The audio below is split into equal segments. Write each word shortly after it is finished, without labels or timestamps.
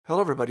Hello,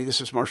 everybody. This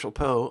is Marshall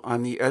Poe.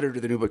 I'm the editor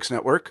of the New Books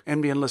Network.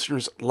 NBN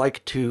listeners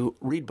like to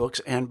read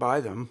books and buy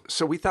them.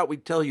 So we thought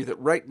we'd tell you that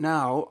right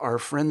now, our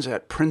friends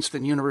at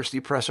Princeton University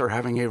Press are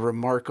having a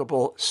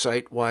remarkable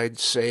site-wide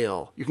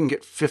sale. You can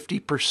get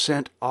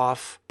 50%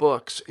 off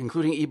books,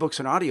 including ebooks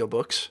and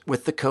audiobooks,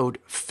 with the code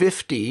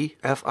 50,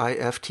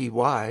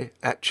 F-I-F-T-Y,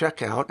 at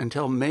checkout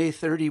until May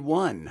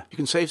 31. You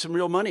can save some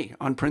real money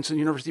on Princeton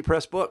University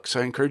Press books.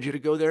 I encourage you to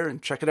go there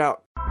and check it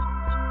out.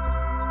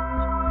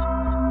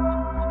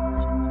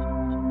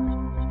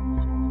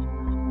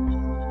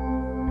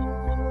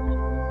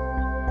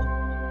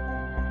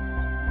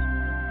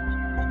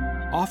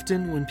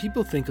 Often, when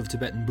people think of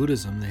Tibetan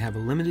Buddhism, they have a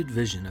limited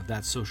vision of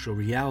that social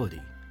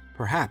reality,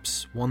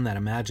 perhaps one that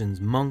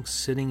imagines monks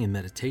sitting in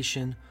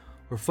meditation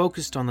or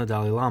focused on the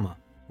Dalai Lama.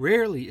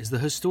 Rarely is the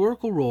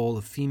historical role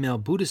of female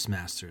Buddhist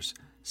masters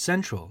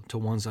central to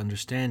one's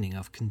understanding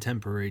of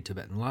contemporary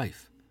Tibetan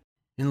life.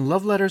 In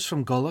Love Letters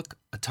from Golok,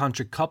 a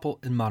tantric couple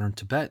in modern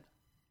Tibet,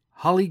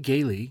 Holly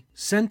Gailey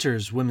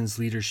centers women's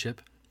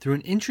leadership through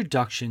an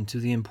introduction to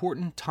the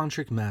important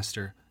tantric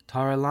master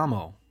Dalai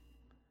Lama.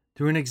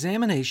 Through an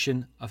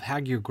examination of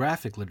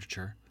hagiographic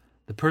literature,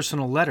 the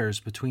personal letters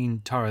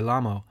between Dalai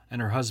Lama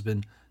and her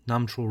husband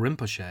Namtrul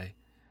Rinpoche,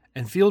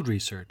 and field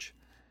research,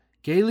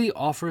 Gailey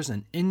offers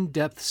an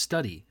in-depth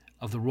study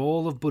of the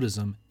role of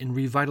Buddhism in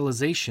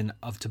revitalization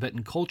of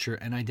Tibetan culture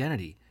and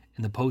identity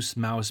in the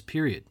post-Maoist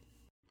period.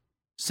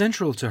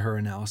 Central to her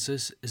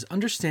analysis is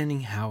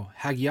understanding how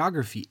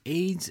hagiography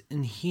aids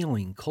in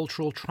healing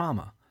cultural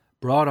trauma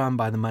brought on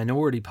by the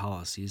minority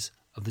policies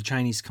of the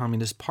Chinese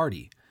Communist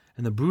Party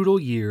and the brutal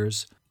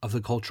years of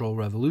the Cultural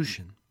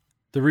Revolution.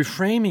 The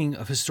reframing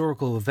of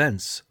historical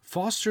events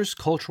fosters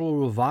cultural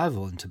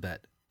revival in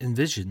Tibet,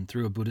 envisioned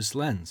through a Buddhist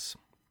lens.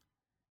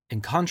 In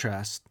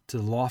contrast to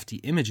the lofty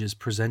images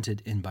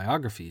presented in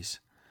biographies,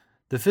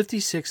 the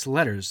 56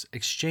 letters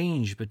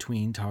exchanged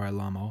between Dalai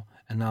Lama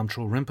and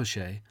Namtrul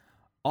Rinpoche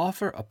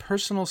offer a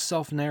personal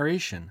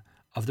self-narration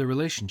of the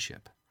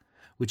relationship,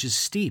 which is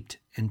steeped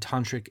in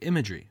tantric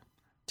imagery,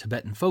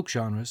 Tibetan folk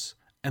genres,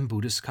 and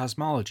Buddhist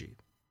cosmology.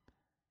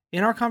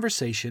 In our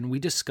conversation, we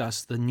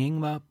discussed the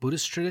Nyingma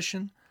Buddhist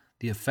tradition,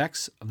 the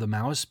effects of the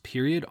Maoist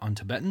period on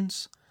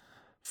Tibetans,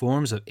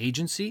 forms of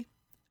agency,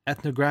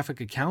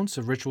 ethnographic accounts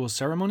of ritual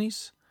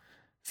ceremonies,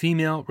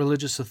 female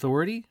religious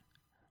authority,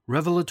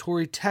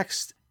 revelatory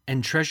texts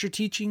and treasure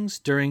teachings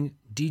during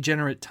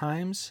degenerate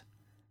times,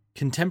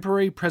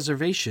 contemporary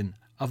preservation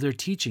of their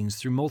teachings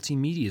through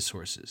multimedia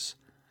sources,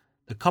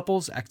 the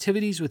couple's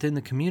activities within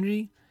the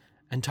community,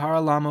 and Dalai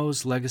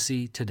Lama's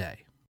legacy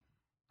today.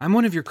 I'm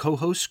one of your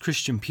co-hosts,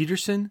 Christian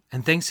Peterson,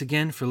 and thanks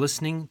again for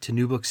listening to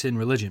New Books in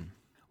Religion.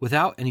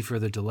 Without any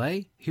further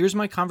delay, here's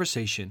my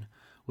conversation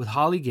with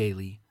Holly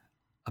Gailey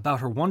about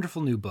her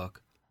wonderful new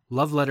book,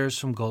 Love Letters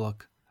from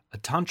Golok, a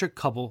Tantric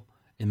Couple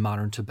in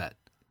Modern Tibet,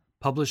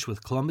 published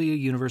with Columbia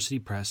University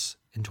Press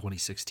in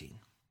 2016.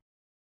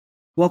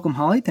 Welcome,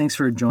 Holly. Thanks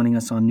for joining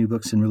us on New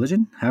Books in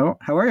Religion. How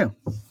are you?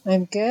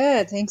 I'm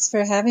good. Thanks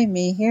for having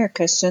me here,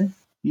 Christian.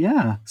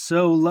 Yeah.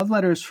 So Love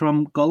Letters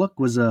from Golok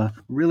was a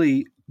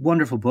really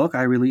wonderful book.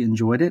 I really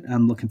enjoyed it.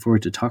 I'm looking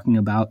forward to talking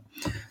about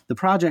the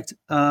project.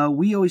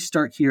 We always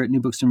start here at New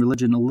Books in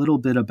Religion a little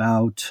bit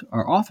about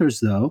our authors,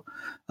 though.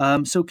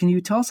 So can you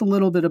tell us a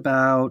little bit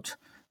about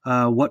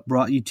what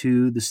brought you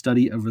to the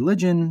study of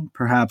religion,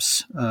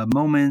 perhaps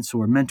moments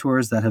or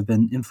mentors that have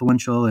been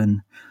influential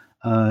in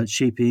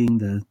shaping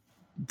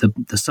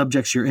the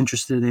subjects you're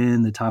interested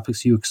in, the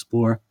topics you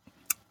explore?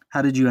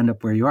 How did you end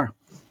up where you are?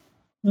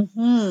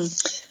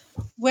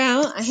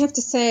 Well, I have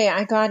to say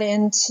I got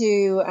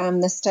into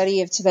the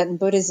study of Tibetan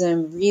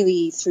Buddhism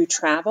really through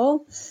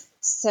travel.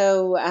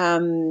 So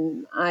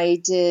I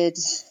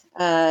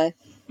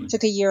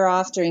took a year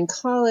off during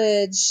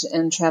college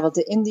and traveled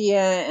to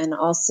India, and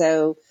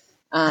also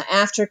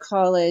after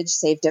college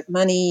saved up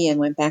money and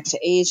went back to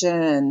Asia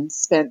and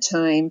spent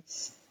time.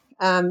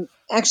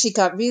 Actually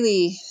got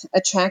really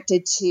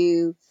attracted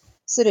to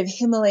sort of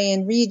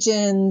Himalayan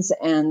regions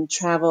and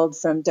traveled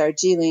from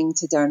Darjeeling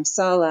to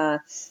Dharamsala,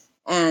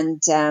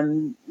 and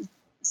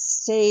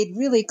stayed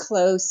really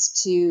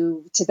close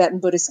to Tibetan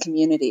Buddhist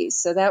communities.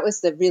 So that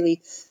was the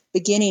really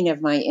beginning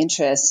of my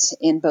interest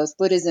in both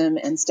Buddhism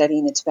and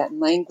studying the Tibetan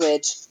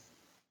language.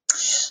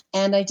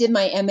 And I did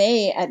my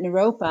MA at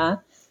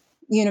Naropa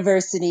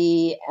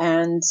University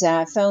and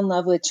fell in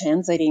love with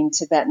translating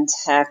Tibetan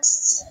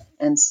texts.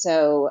 And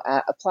so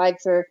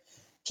applied for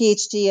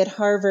PhD at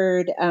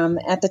Harvard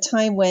at the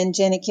time when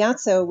Janet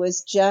Gyatso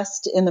was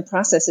just in the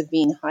process of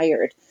being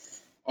hired.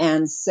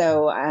 And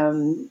so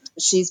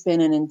she's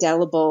been an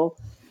indelible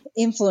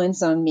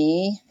influence on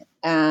me.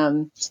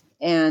 And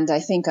I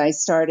think I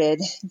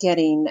started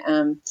getting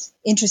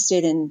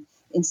interested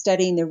in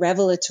studying the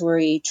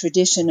revelatory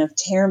tradition of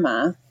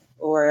Terma,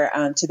 or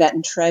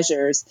Tibetan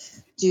treasures,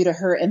 due to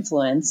her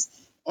influence.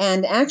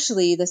 And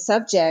actually, the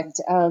subject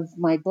of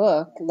my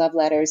book, Love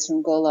Letters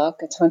from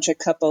Golok, a Tantric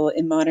Couple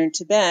in Modern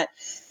Tibet,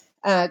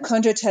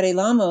 Kondro Tare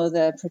Lamo,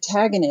 the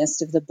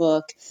protagonist of the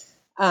book,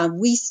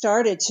 we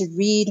started to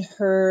read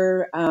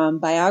her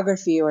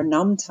biography, or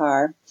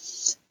Namtar,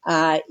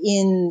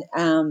 in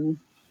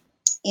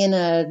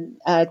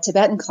a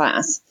Tibetan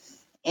class.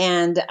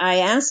 And I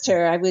asked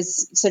her, I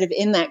was sort of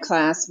in that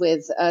class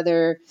with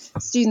other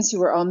students who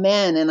were all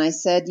men, and I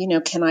said,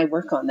 can I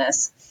work on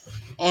this?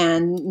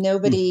 And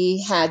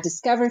nobody had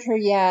discovered her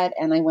yet.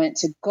 And I went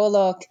to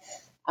Golok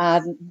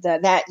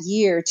that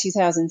year,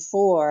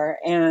 2004,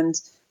 and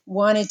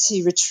wanted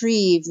to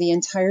retrieve the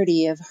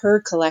entirety of her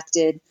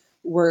collected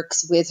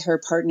works with her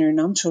partner,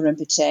 Namcho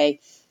Rinpoche.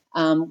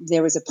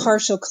 There was a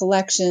partial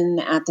collection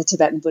at the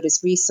Tibetan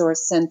Buddhist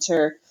Resource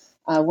Center,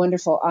 a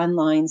wonderful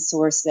online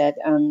source that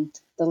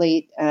the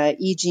late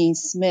E.G.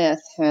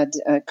 Smith had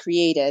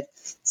created.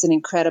 It's an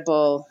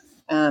incredible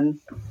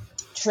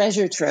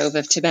treasure trove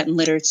of Tibetan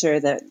literature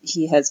that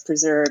he has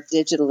preserved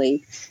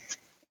digitally.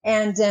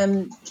 And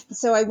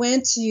so I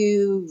went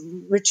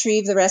to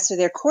retrieve the rest of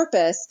their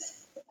corpus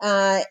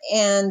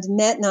and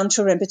met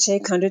Namcho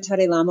Rinpoche. Khandro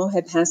Tate Lamo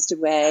had passed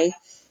away,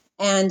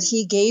 and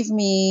he gave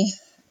me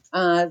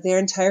their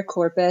entire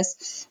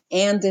corpus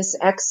and this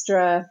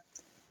extra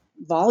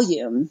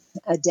volume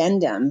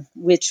addendum,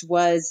 which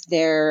was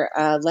their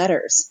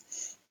letters.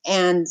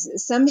 And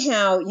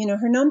somehow,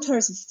 her Namtar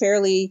is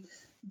fairly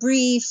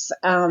brief.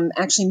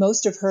 Actually,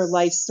 most of her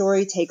life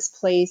story takes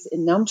place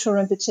in Namcho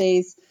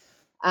Rinpoche's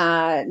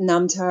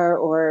Namtar,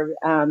 or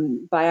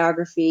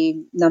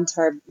biography.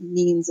 Namtar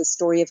means a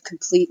story of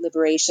complete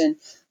liberation.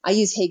 I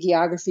use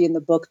hagiography in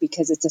the book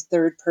because it's a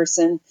third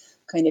person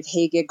kind of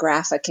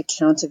hagiographic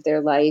account of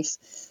their life.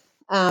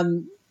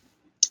 I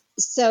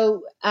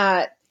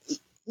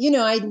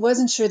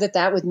wasn't sure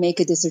that would make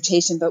a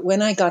dissertation, but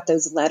when I got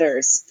those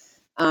letters,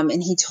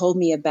 and he told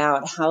me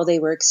about how they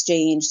were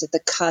exchanged at the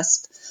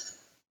cusp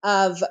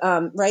of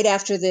right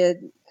after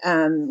the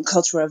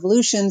Cultural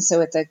Revolution,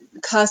 so at the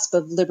cusp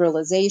of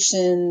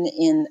liberalization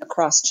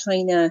across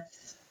China,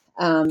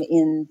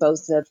 in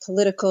both the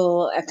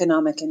political,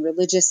 economic, and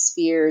religious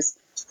spheres,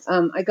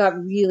 I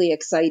got really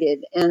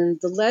excited. And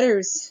the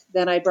letters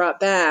that I brought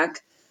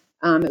back,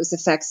 it was a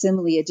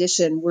facsimile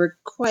edition, were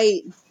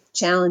quite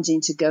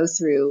challenging to go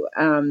through.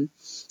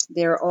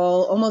 They're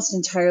all almost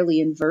entirely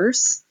in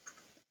verse.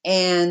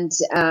 And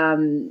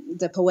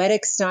the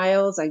poetic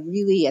styles, I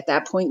really, at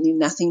that point, knew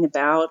nothing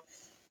about.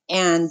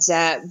 And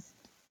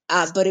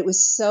but it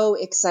was so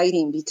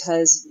exciting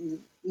because,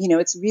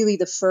 it's really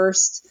the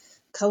first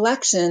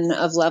collection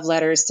of love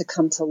letters to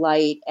come to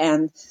light.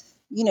 And,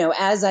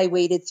 as I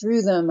waded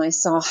through them, I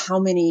saw how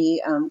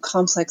many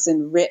complex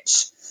and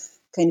rich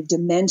kind of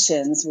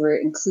dimensions were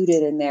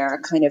included in there,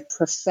 a kind of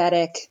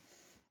prophetic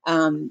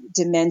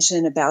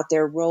dimension about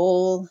their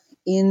role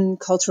in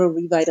cultural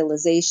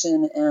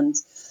revitalization and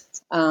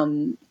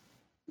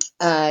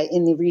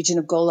in the region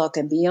of Golok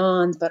and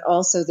beyond, but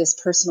also this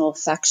personal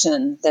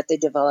affection that they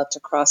developed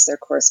across their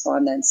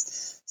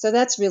correspondence. So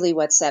that's really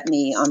what set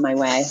me on my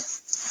way.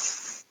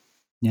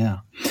 Yeah.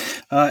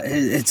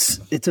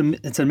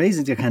 It's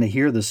amazing to kind of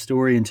hear the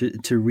story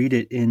and to read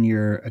it in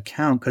your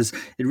account, because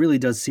it really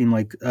does seem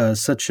like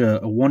such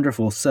a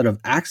wonderful set of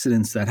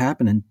accidents that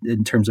happen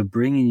in terms of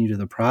bringing you to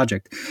the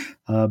project,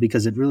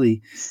 because it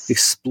really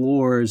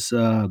explores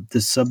the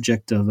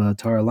subject of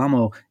Tara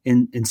Lamo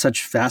in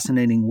such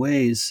fascinating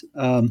ways.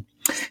 And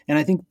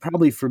I think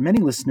probably for many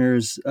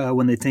listeners,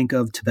 when they think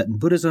of Tibetan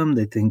Buddhism,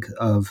 they think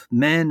of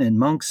men and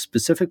monks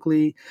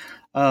specifically.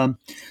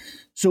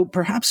 So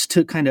perhaps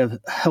to kind of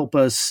help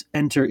us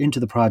enter into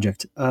the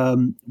project,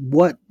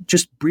 what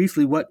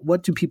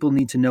do people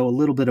need to know a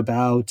little bit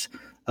about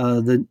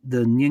the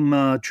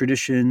Nyingma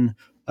tradition,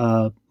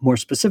 more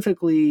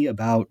specifically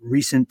about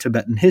recent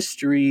Tibetan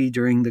history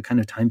during the kind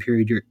of time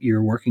period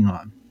you're working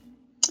on?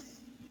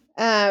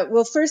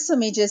 Well, first, let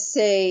me just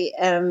say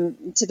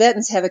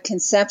Tibetans have a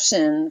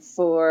conception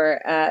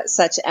for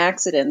such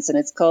accidents, and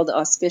it's called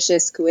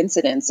auspicious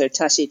coincidence, or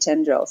Tashi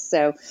Tendril.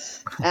 So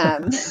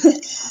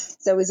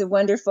it was a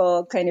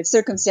wonderful kind of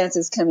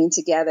circumstances coming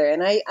together.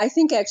 And I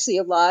think actually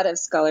a lot of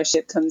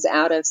scholarship comes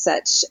out of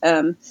such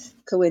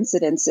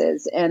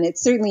coincidences, and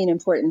it's certainly an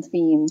important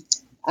theme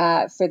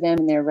for them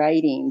in their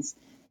writings.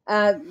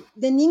 The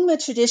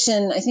Nyingma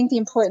tradition, I think the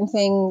important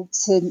thing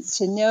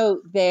to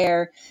note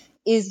there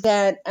is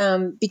that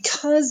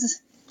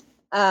because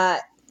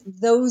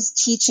those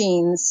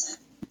teachings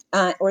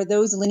or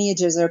those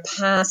lineages are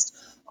passed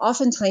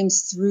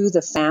oftentimes through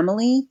the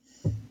family,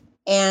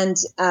 and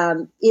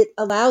it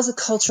allows a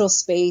cultural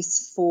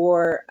space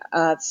for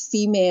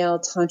female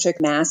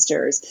tantric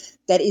masters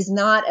that is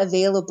not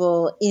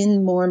available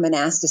in more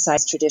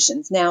monasticized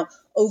traditions. Now,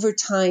 over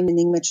time, the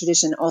Nyingma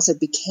tradition also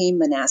became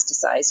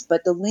monasticized,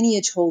 but the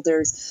lineage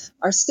holders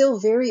are still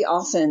very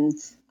often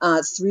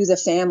through the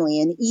family,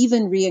 and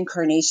even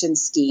reincarnation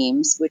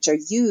schemes, which are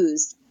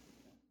used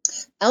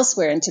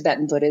elsewhere in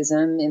Tibetan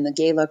Buddhism, in the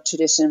Gelug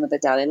tradition with the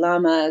Dalai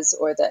Lamas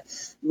or the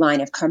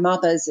line of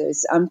Karmapas.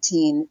 There's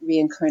umpteen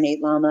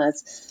reincarnate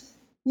lamas,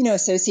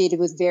 associated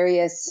with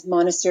various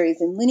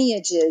monasteries and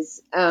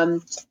lineages.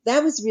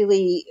 That was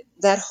really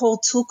that whole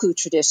Tulku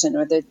tradition,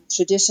 or the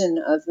tradition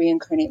of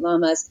reincarnate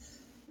lamas,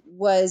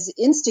 was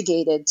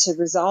instigated to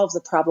resolve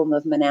the problem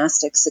of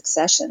monastic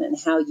succession and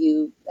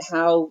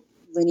how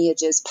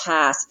lineages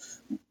pass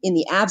in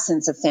the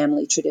absence of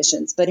family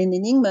traditions. But in the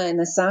Nyingma and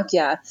the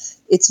Sakya,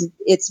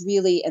 it's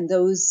really, and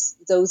those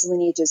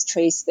lineages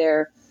trace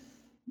their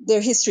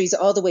histories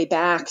all the way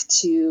back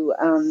to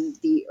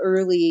the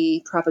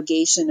early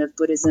propagation of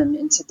Buddhism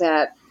in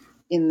Tibet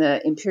in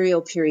the imperial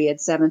period,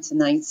 7th to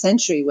 9th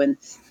century, when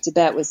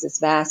Tibet was this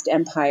vast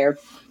empire.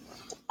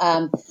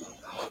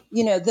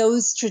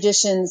 Those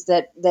traditions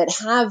that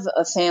have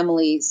a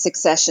family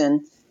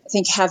succession, I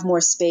think, have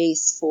more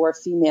space for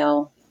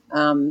female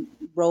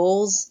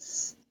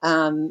roles.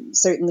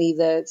 Certainly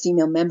the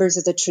female members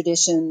of the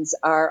traditions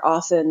are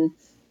often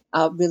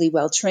really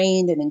well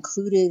trained and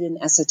included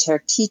in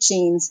esoteric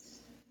teachings.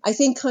 I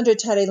think Khandro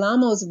Tare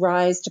Lamo's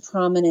rise to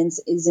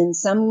prominence is in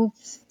some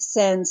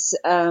sense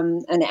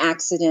an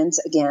accident,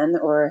 again,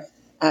 or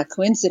a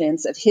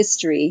coincidence of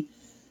history,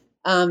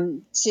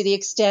 to the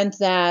extent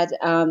that,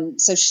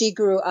 so she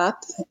grew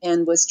up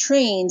and was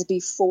trained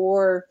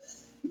before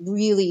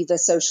really the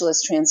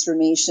socialist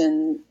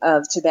transformation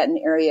of Tibetan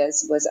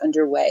areas was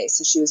underway.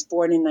 So she was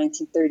born in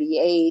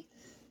 1938.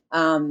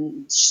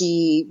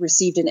 She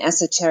received an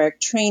esoteric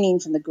training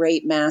from the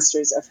great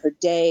masters of her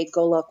day.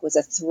 Golok was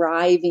a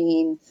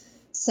thriving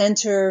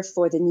center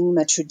for the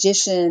Nyingma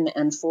tradition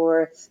and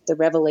for the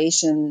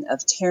revelation of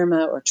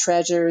terma or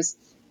treasures.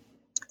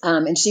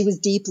 And she was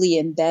deeply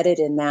embedded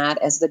in that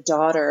as the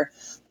daughter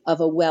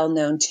of a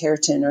well-known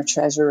tertin or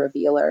treasure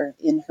revealer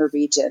in her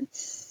region.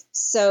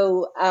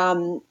 So,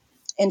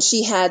 and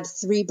she had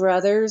 3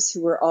 brothers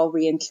who were all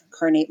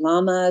reincarnate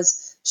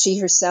lamas. She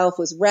herself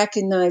was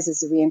recognized as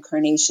the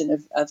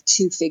reincarnation of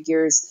 2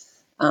 figures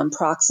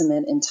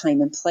proximate in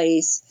time and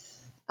place,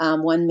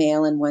 one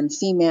male and one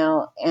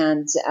female.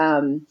 And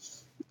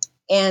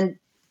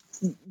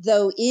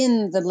though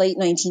in the late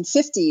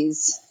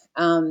 1950s,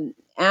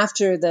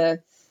 after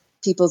the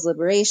People's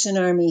Liberation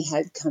Army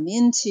had come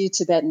into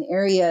Tibetan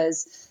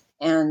areas,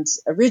 and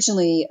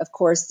originally, of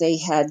course, they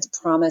had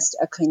promised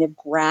a kind of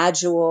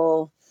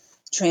gradual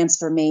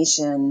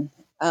transformation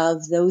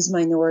of those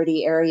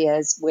minority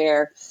areas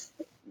where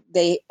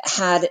they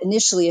had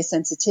initially a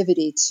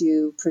sensitivity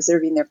to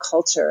preserving their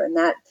culture. And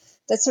that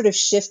sort of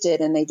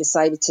shifted, and they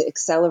decided to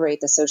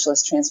accelerate the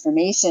socialist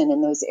transformation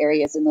in those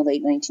areas in the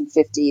late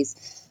 1950s.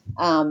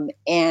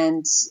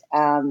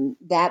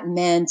 That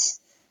meant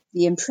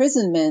the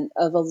imprisonment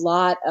of a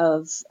lot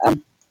of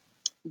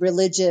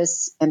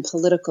religious and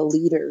political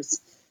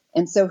leaders.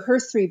 And so her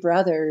 3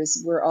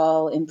 brothers were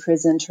all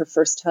imprisoned. Her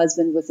first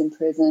husband was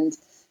imprisoned,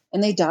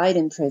 and they died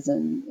in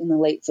prison in the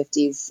late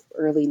 50s,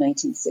 early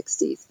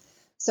 1960s.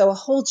 So a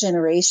whole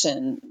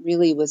generation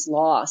really was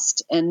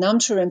lost. And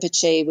Namcho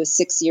Rinpoche was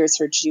 6 years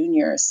her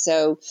junior,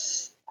 so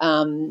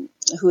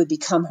who had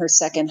become her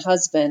second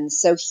husband.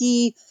 So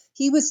he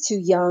was too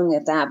young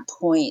at that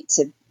point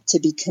to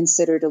be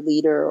considered a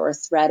leader or a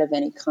threat of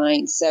any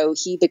kind. So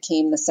he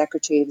became the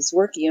secretary of his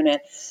work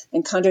unit.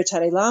 And Khandro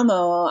Tare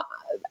Lamo,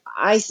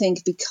 I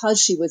think because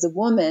she was a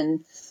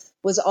woman,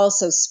 was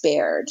also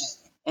spared.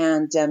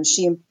 And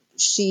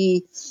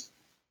she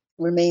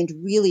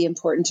remained really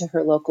important to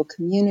her local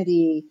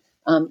community,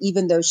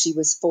 even though she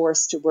was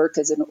forced to work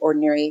as an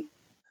ordinary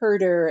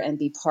herder and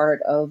be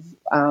part of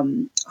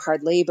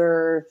hard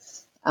labor,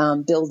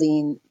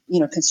 building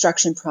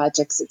construction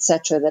projects,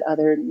 etc., that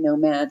other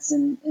nomads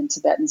and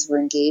Tibetans were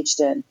engaged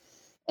in.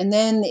 And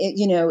then,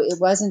 it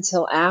wasn't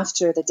until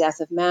after the death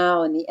of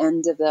Mao and the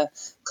end of the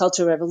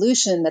Cultural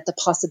Revolution that the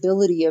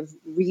possibility of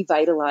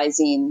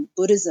revitalizing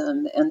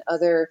Buddhism and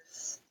other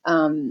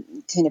kind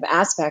of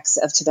aspects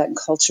of Tibetan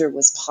culture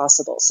was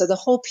possible. So the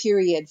whole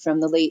period from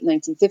the late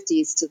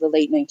 1950s to the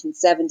late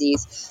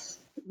 1970s,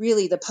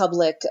 really the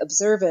public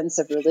observance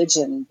of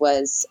religion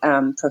was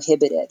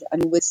prohibited. I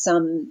mean, with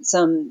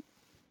some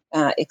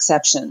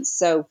exceptions.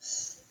 So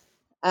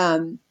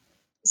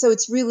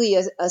it's really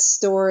a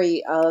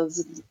story of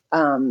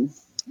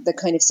the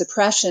kind of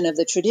suppression of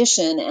the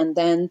tradition and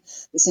then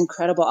this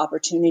incredible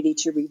opportunity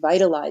to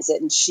revitalize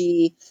it. And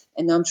she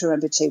and Namcho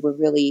Rinpoche were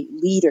really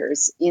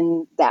leaders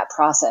in that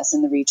process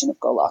in the region of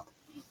Golok.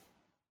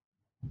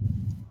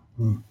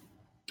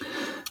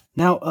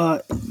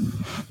 Now,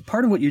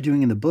 part of what you're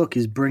doing in the book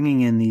is bringing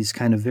in these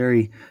kind of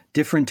very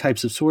different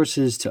types of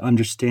sources to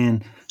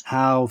understand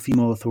how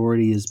female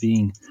authority is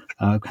being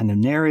kind of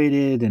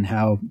narrated and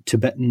how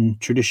Tibetan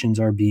traditions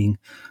are being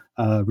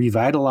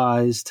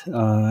revitalized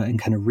and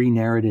kind of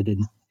re-narrated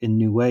in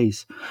new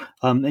ways.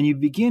 And you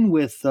begin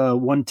with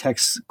one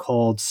text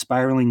called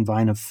Spiraling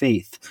Vine of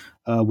Faith,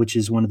 which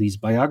is one of these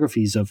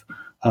biographies of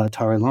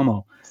Tare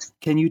Lamo.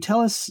 Can you tell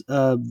us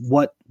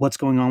what's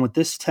going on with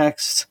this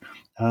text?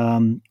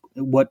 In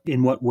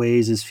what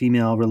ways is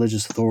female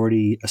religious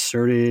authority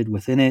asserted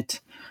within it?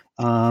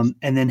 And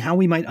then how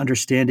we might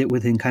understand it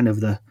within kind of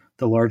the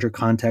larger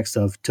context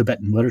of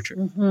Tibetan literature.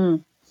 Mm-hmm.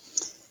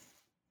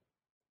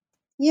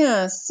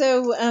 Yeah,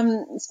 so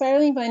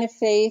Spiraling Vine of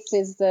Faith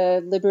is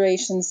the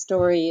liberation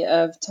story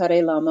of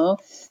Tare Lamo.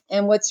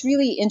 And what's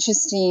really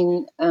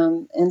interesting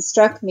and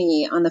struck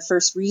me on the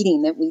first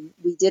reading that we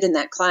did in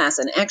that class,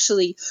 and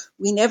actually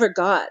we never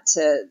got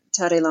to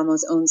Tare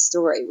Lamo's own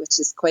story, which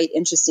is quite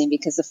interesting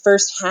because the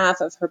first half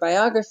of her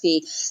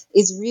biography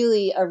is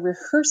really a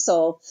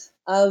rehearsal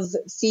of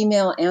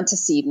female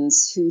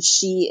antecedents who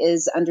she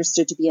is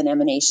understood to be an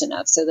emanation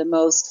of. So the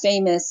most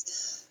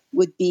famous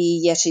would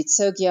be Yeshe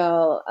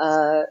Tsogyal,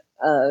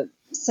 a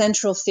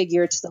central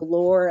figure to the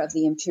lore of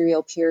the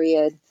imperial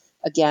period.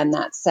 Again,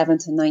 that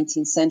 7th and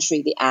 19th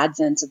century, the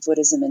advent of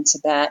Buddhism in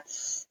Tibet.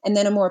 And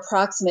then a more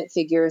approximate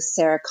figure,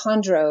 Sarah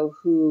Kondro,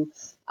 who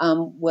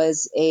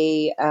was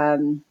a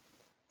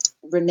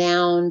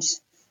renowned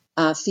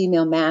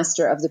female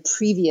master of the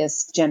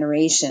previous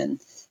generation.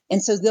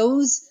 And so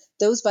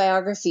those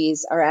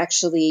biographies are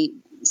actually,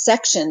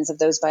 sections of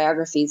those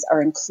biographies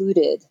are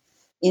included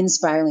in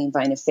Spiraling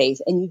Vine of Faith.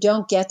 And you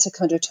don't get to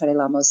Kondro Tare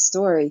Lamo's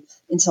story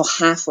until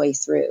halfway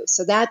through.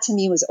 So that to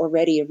me was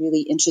already a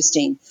really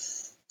interesting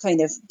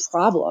kind of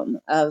problem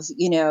of,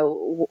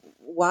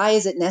 why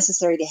is it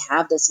necessary to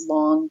have this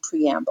long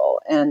preamble?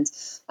 And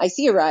I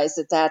theorize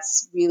that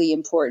that's really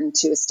important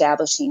to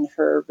establishing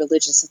her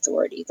religious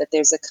authority, that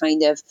there's a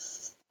kind of,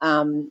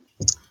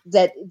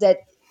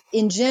 that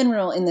in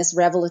general, in this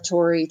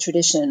revelatory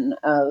tradition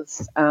of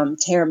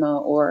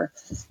terma or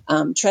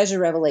treasure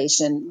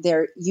revelation,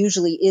 there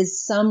usually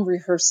is some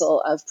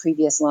rehearsal of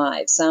previous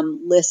lives,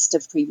 some list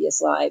of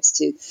previous lives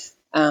to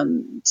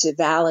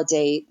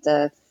validate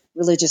the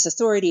religious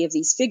authority of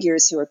these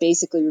figures who are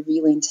basically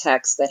revealing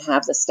texts that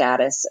have the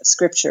status of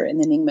scripture in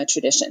the Nyingma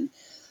tradition.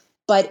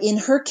 But in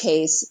her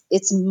case,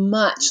 it's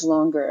much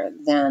longer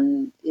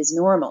than is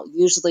normal.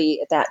 Usually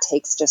that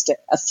takes just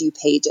a few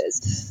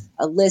pages.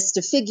 A list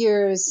of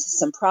figures,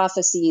 some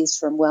prophecies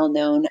from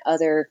well-known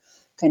other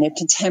kind of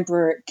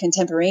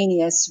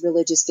contemporaneous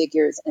religious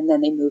figures, and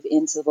then they move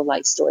into the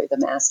life story of the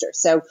master.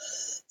 So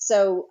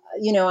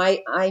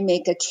I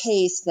make a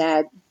case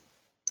that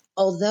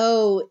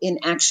although in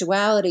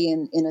actuality,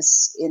 in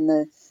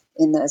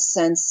the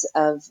sense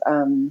of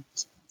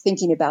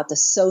thinking about the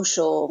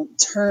social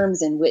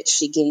terms in which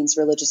she gains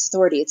religious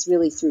authority, it's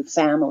really through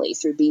family,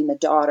 through being the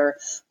daughter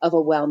of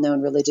a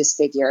well-known religious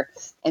figure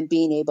and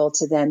being able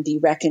to then be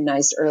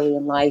recognized early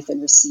in life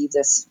and receive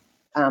this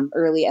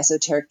early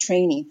esoteric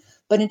training.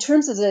 But in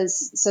terms of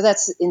this, so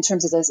that's in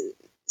terms of the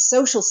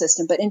social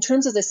system, but in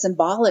terms of the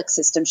symbolic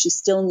system, she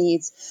still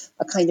needs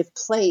a kind of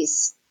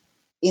place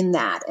in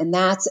that. And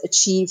that's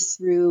achieved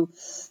through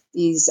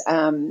these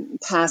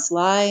past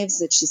lives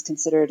that she's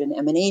considered an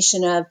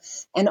emanation of,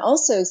 and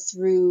also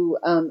through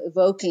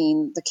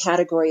evoking the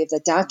category of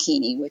the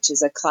Dakini, which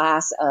is a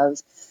class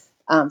of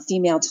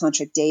female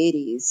tantric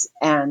deities.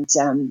 And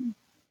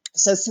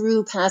so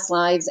through past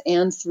lives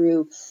and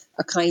through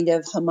a kind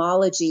of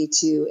homology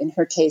to, in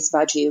her case,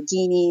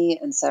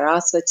 Vajrayogini and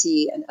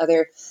Saraswati and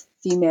other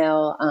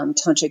female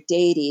tantric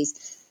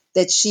deities,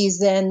 that she's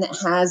then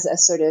has a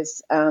sort of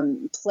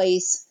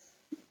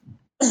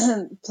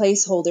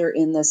placeholder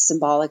in the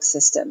symbolic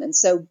system. And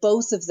so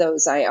both of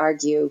those, I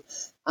argue,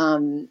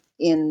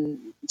 in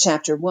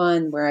chapter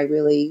 1, where I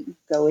really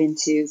go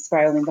into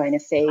Spiraling Vine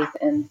of Faith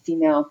and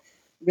female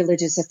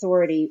religious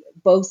authority,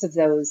 both of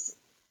those,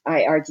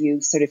 I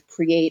argue, sort of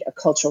create a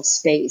cultural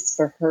space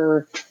for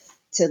her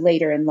to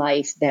later in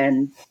life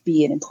then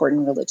be an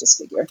important religious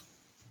figure.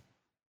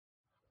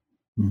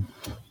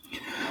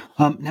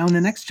 Now, in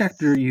the next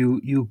chapter,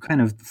 you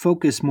kind of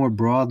focus more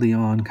broadly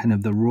on kind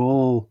of the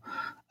role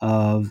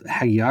of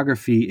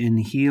hagiography in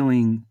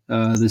healing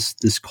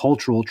this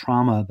cultural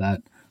trauma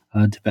that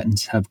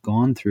Tibetans have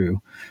gone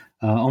through,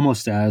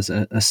 almost as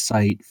a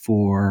site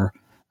for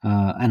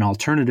an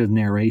alternative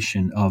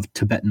narration of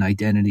Tibetan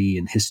identity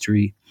and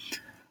history.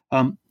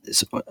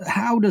 So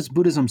how does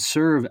Buddhism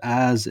serve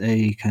as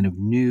a kind of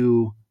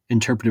new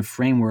interpretive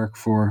framework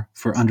for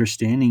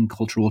understanding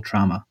cultural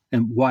trauma?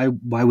 And why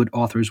would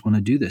authors want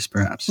to do this,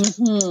 perhaps?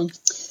 Mm-hmm.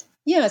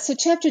 Yeah, so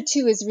chapter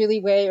 2 is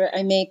really where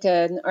I make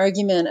an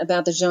argument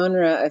about the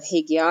genre of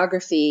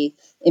hagiography,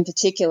 in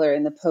particular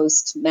in the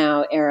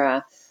post-Mao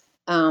era,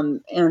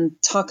 and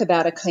talk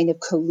about a kind of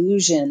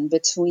collusion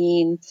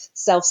between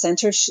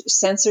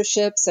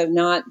self-censorship, so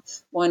not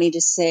wanting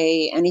to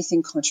say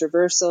anything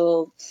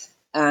controversial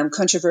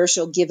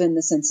given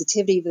the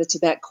sensitivity of the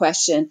Tibet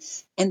question,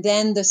 and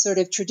then the sort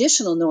of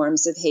traditional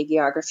norms of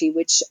hagiography,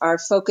 which are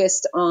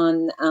focused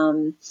on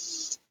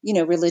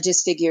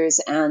religious figures,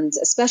 and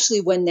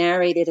especially when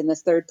narrated in the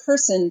third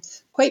person,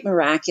 quite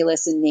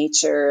miraculous in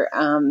nature,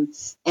 and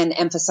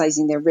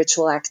emphasizing their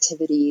ritual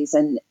activities,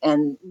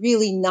 and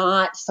really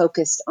not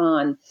focused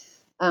on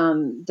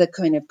the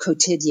kind of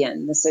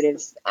quotidian, the sort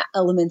of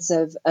elements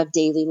of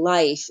daily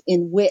life,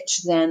 in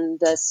which then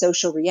the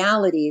social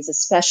realities,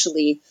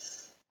 especially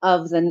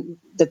of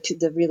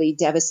the really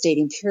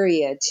devastating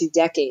period, 2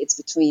 decades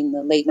between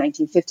the late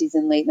 1950s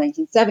and late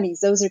 1970s,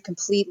 those are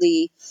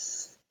completely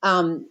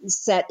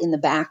set in the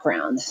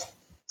background.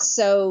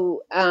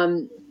 So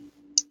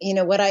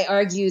what I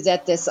argue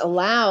that this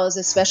allows,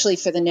 especially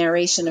for the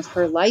narration of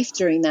her life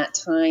during that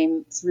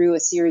time through a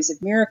series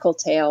of miracle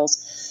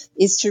tales,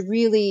 is to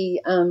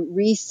really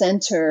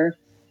recenter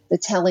the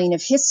telling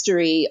of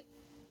history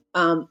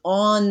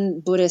on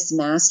Buddhist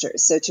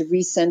masters. So to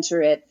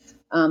recenter it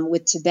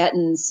with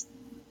Tibetans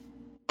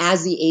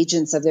as the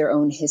agents of their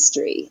own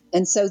history.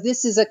 And so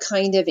this is a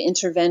kind of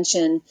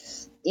intervention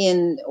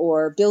in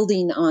or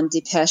building on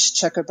Dipesh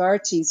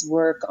Chakrabarty's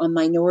work on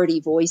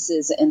minority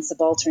voices and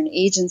subaltern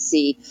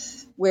agency,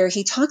 where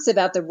he talks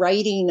about the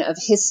writing of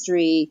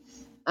history,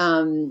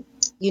 from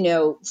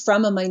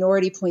a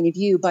minority point of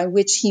view, by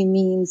which he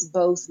means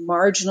both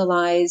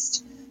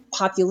marginalized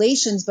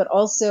populations, but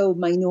also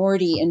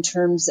minority in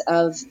terms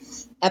of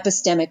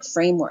epistemic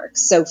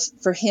frameworks. So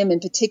for him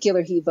in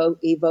particular, he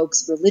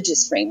evokes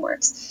religious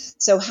frameworks.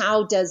 So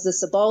how does the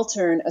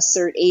subaltern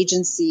assert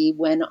agency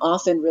when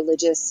often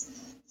religious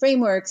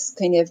frameworks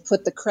kind of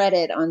put the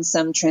credit on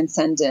some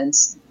transcendent,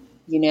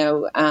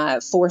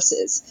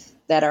 forces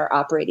that are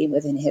operating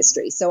within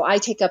history? So I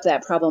take up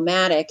that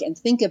problematic and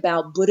think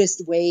about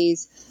Buddhist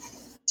ways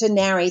to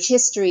narrate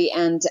history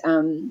and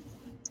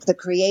the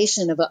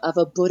creation of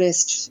a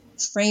Buddhist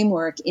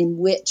framework in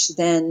which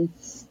then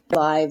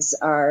lives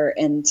are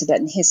and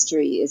Tibetan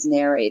history is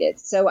narrated.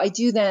 So I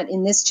do that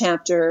in this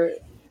chapter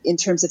in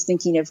terms of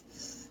thinking of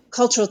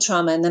cultural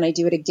trauma, and then I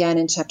do it again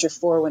in chapter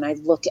 4 when I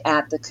look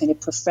at the kind of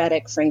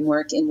prophetic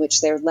framework in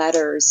which their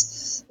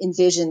letters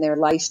envision their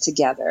life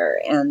together.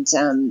 And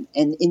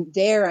in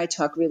there I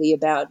talk really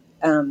about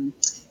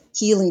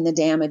healing the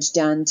damage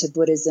done to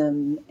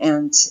Buddhism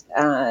and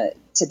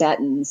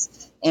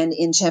Tibetans. And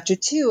in chapter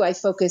 2, I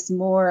focus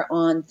more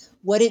on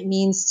what it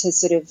means to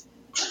sort of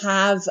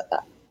have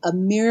a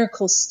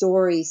miracle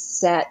story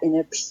set in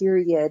a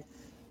period.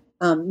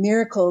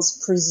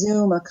 Miracles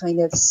presume a kind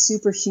of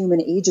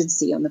superhuman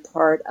agency on the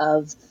part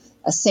of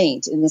a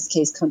saint, in this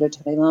case, Khandro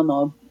Dalai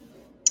Lama.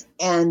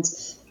 And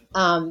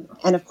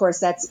of course,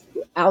 that's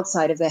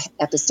outside of the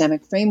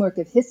epistemic framework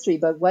of history,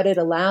 but what it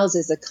allows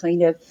is a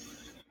kind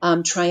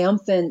of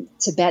triumphant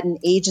Tibetan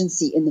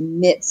agency in the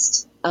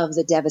midst of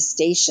the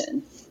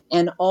devastation,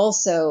 and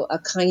also a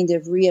kind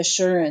of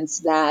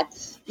reassurance that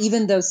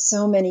even though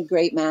so many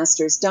great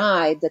masters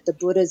died, that the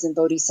Buddhas and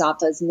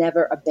Bodhisattvas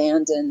never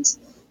abandoned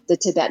the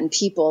Tibetan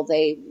people.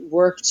 They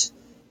worked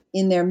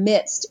in their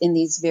midst in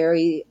these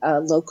very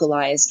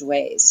localized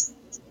ways.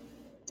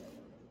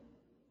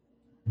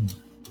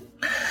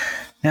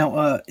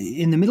 Now,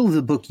 in the middle of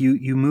the book,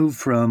 you move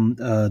from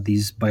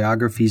these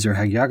biographies or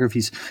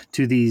hagiographies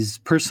to these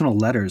personal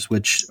letters,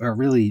 which are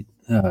really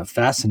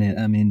fascinating.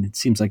 I mean, it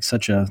seems like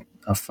such a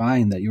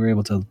find that you were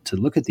able to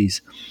look at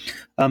these.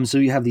 So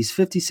you have these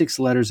 56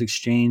 letters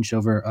exchanged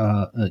over,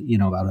 about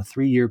a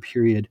 3-year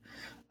period.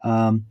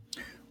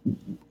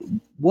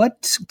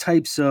 What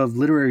types of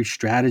literary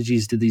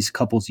strategies did these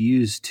couples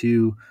use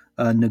to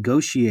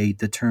negotiate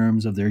the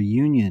terms of their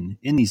union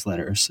in these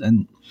letters?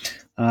 And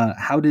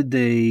how did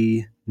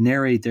they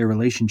narrate their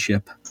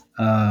relationship,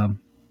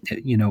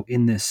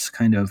 in this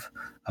kind of,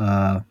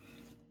 I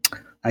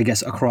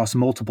guess, across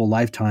multiple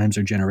lifetimes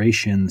or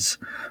generations,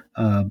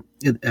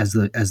 as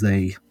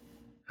they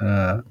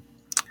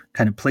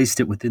kind of placed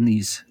it within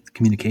these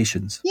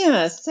communications?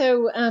 Yeah.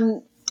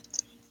 So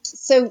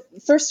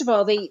first of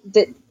all,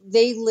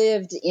 they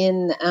lived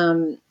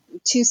in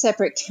 2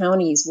 separate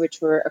counties,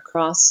 which were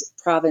across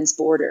province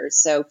borders.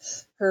 So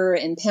her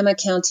in Pema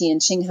County in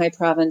Qinghai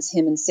Province,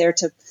 him in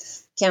Serta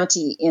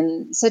County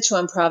in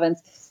Sichuan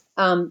Province.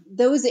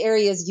 Those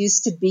areas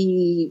used to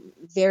be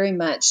very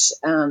much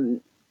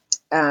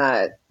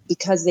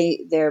because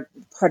they're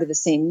part of the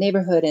same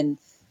neighborhood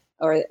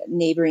or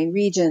neighboring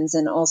regions,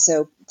 and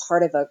also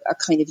part of a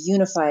kind of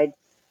unified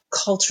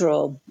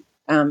cultural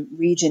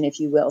region, if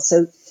you will.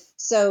 So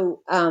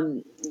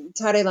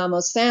Dalai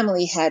Lama's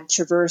family had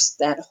traversed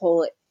that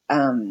whole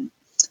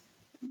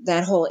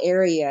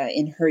area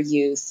in her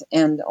youth,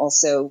 and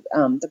also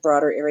the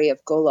broader area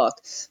of Golok.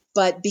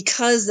 But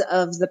because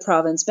of the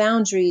province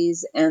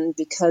boundaries and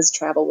because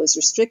travel was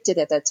restricted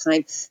at that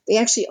time, they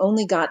actually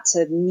only got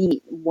to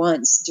meet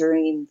once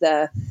during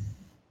a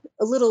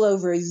little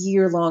over a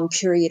year-long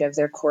period of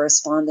their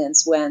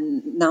correspondence,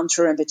 when Namcho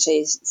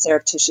Rinpoche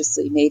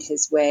surreptitiously made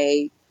his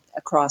way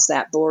across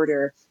that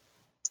border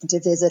to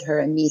visit her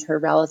and meet her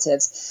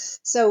relatives.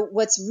 So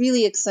what's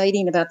really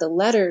exciting about the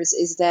letters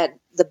is that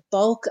the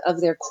bulk of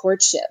their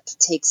courtship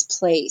takes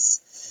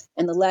place,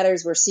 and the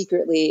letters were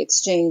secretly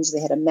exchanged.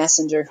 They had a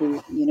messenger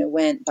who,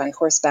 went by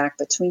horseback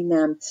between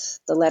them.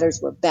 The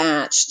letters were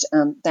batched.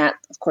 That,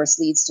 of course,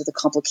 leads to the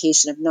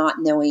complication of not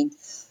knowing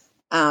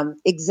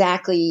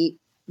exactly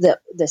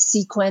the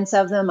sequence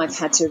of them. I've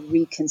had to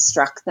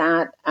reconstruct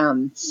that.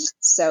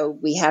 So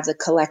we have the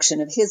collection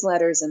of his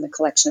letters and the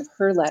collection of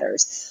her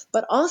letters.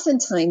 But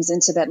oftentimes in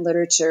Tibetan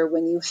literature,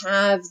 when you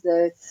have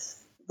the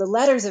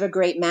letters of a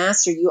great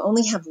master, you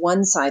only have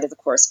one side of the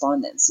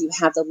correspondence. You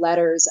have the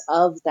letters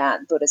of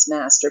that Buddhist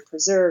master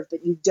preserved,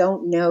 but you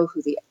don't know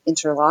who the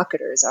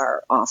interlocutors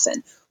are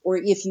often, or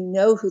if you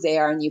know who they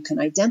are and you can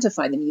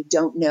identify them, you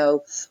don't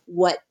know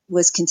what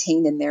was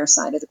contained in their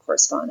side of the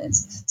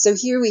correspondence. So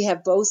here we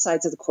have both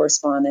sides of the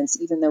correspondence,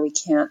 even though we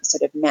can't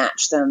sort of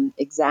match them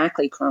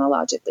exactly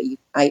chronologically.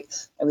 I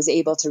was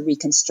able to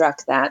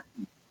reconstruct that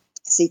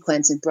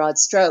sequence in broad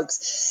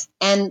strokes.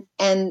 And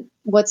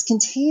what's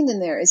contained in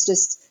there is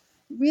just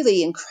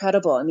really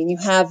incredible. I mean, you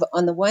have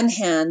on the one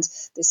hand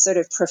this sort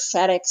of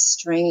prophetic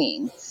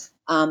strain,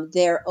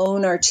 their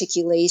own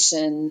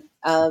articulation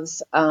of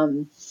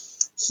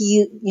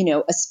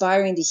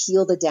aspiring to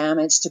heal the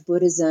damage to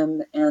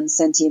Buddhism and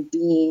sentient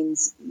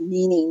beings,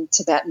 meaning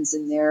Tibetans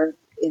in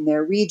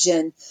their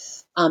region,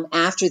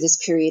 after this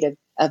period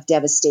of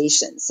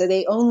devastation. So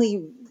they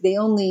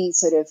only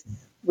sort of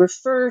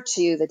refer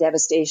to the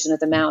devastation of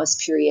the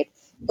Maoist period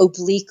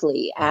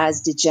obliquely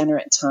as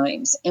degenerate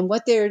times. And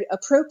what they're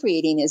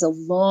appropriating is a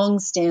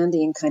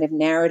long-standing kind of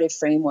narrative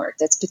framework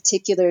that's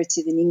particular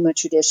to the Nyingma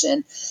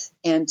tradition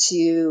and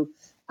to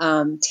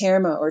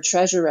Terma or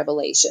treasure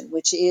revelation,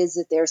 which is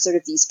that there are sort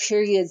of these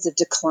periods of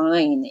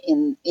decline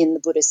in the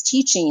Buddhist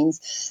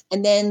teachings,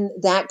 and then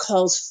that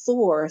calls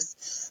forth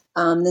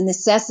the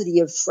necessity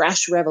of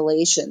fresh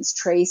revelations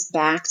traced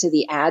back to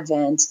the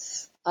advent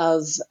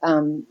of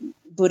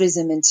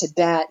Buddhism in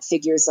Tibet,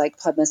 figures like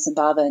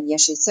Padmasambhava and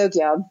Yeshe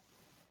Tsogyal.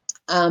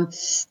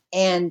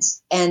 And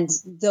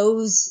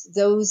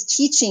those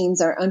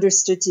teachings are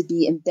understood to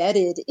be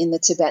embedded in the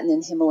Tibetan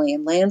and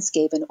Himalayan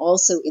landscape and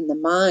also in the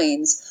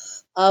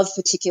minds of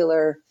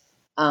particular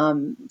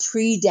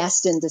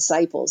predestined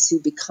disciples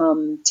who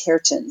become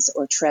tertons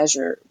or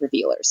treasure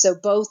revealers. So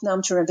both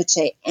Namcho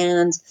Rinpoche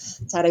and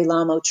Tare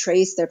Lamo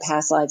trace their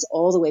past lives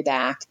all the way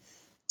back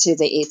to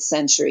the 8th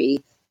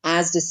century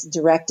as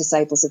direct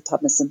disciples of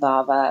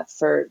Padmasambhava.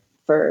 For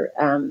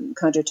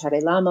Khandro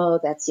Tare Lamo,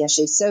 that's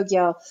Yeshe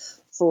Tsogyal.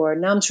 For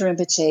Namcho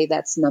Rinpoche,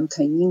 that's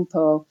Namkhai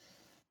Nyingpo.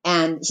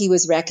 And he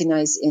was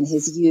recognized in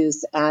his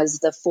youth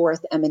as the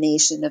fourth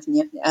emanation of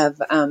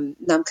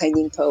Namkhai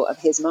Nyingpo of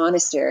his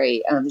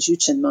monastery,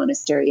 Juchen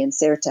Monastery in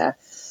Serta.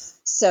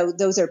 So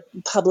those are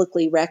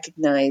publicly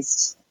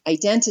recognized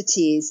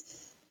identities.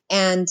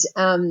 And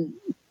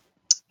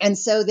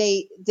so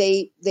they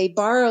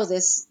borrow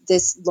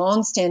this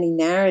long-standing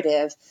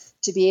narrative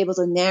to be able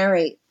to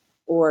narrate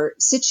or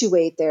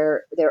situate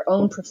their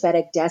own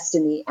prophetic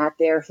destiny at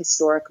their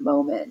historic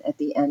moment at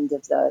the end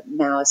of the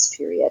Maoist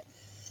period.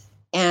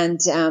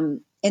 And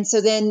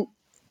so then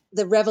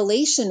the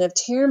revelation of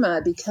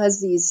Terma,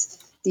 because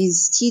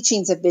these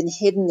teachings have been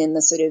hidden in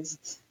the sort of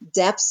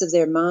depths of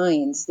their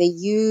minds, they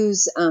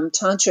use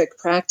tantric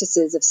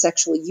practices of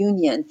sexual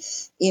union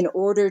in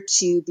order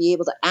to be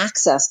able to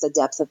access the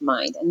depth of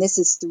mind. And this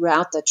is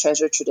throughout the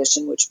treasure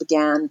tradition, which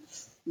began,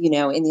 in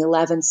the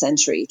 11th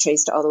century,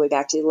 traced all the way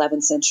back to the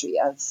 11th century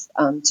of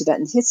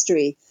Tibetan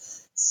history.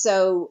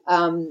 So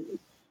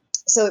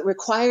it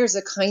requires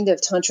a kind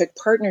of tantric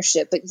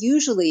partnership, but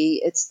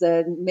usually it's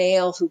the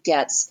male who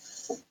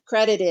gets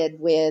credited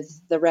with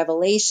the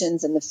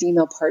revelations and the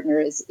female partner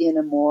is in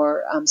a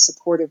more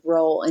supportive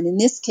role. And in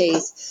this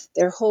case,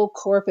 their whole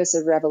corpus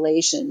of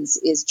revelations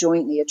is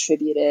jointly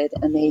attributed,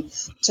 and they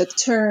took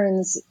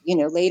turns,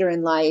 later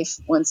in life,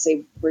 once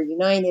they were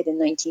united in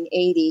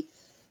 1980,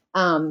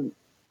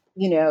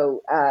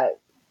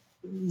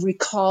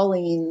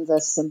 recalling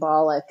the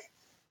symbolic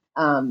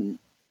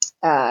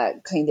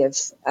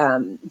there's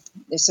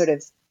sort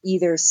of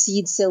either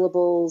seed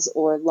syllables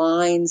or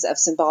lines of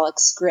symbolic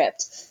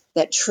script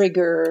that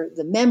trigger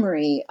the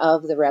memory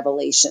of the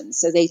revelation.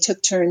 So they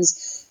took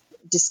turns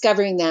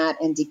discovering that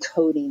and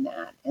decoding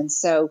that. And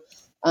so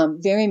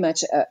very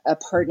much a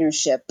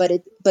partnership, but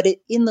it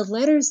in the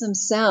letters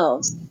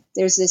themselves,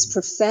 there's this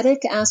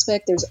prophetic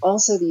aspect. There's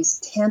also these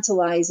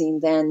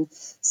tantalizing then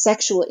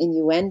sexual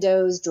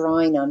innuendos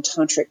drawing on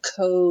tantric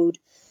code.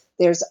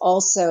 There's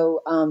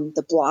also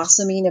the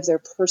blossoming of their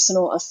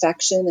personal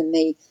affection, and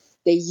they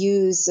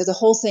use, so the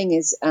whole thing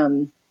is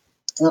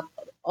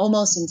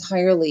almost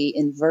entirely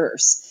in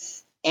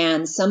verse,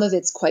 and some of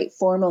it's quite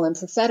formal and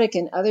prophetic,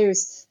 and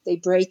others they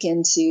break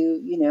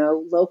into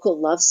local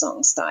love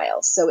song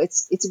styles. So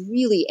it's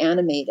really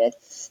animated,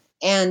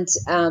 and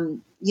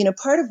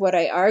part of what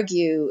I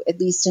argue, at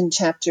least in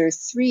chapter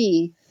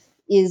 3,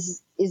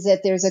 is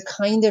that there's a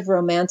kind of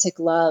romantic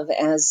love,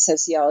 as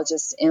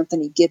sociologist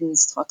Anthony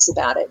Giddens talks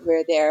about it,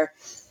 where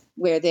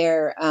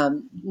they're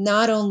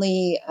not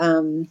only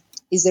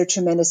is there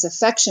tremendous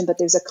affection, but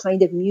there's a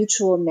kind of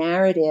mutual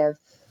narrative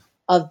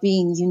of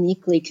being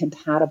uniquely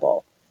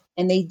compatible.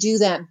 And they do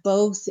that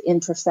both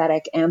in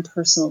prophetic and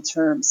personal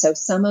terms. So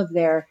some of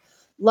their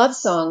love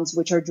songs,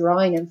 which are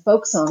drawing in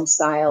folk song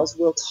styles,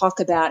 will talk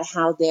about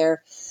how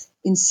they're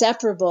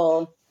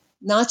inseparable,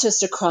 not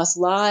just across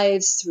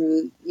lives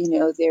through,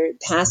 their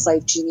past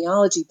life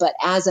genealogy, but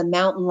as a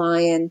mountain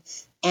lion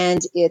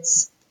and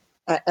its,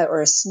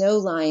 or a snow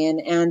lion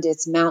and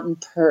its mountain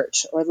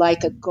perch, or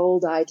like a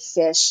gold-eyed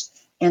fish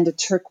and a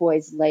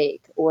turquoise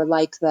lake, or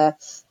like the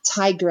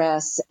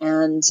tigress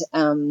and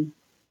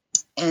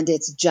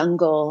its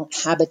jungle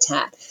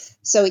habitat.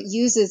 So it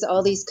uses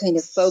all these kind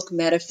of folk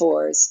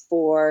metaphors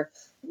for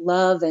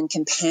love and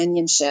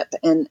companionship.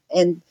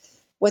 And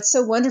what's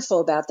so wonderful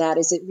about that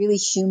is it really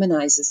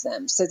humanizes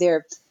them. So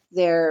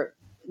their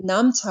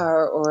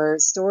Namtar, or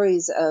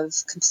stories of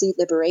complete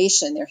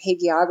liberation, their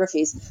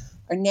hagiographies,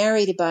 are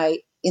narrated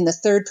in the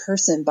third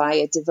person by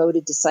a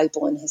devoted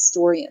disciple and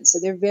historian. So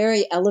they're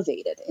very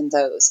elevated in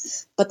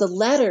those. But the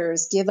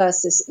letters give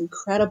us this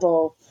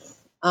incredible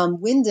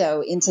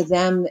window into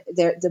them,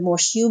 the more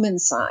human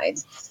side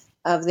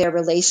of their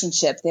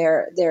relationship,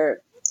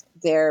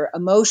 their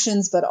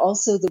emotions, but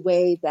also the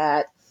way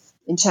that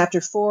in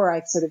chapter 4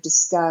 I sort of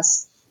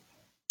discuss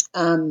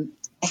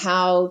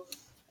how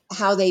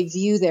they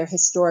view their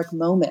historic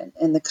moment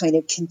and the kind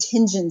of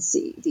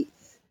contingency,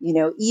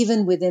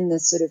 even within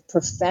this sort of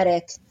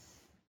prophetic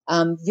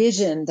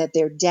vision that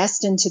they're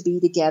destined to be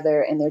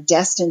together and they're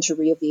destined to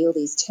reveal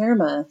these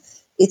terma.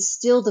 It's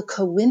still the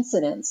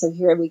coincidence. So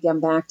here we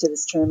come back to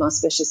this term,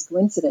 auspicious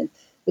coincidence.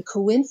 The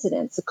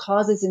coincidence, the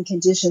causes and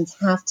conditions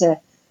have to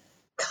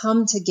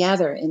come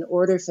together in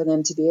order for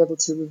them to be able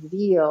to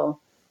reveal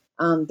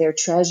their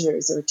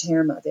treasures or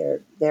terma,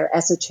 their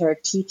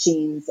esoteric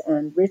teachings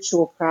and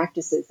ritual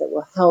practices that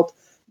will help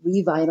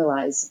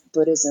revitalize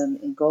Buddhism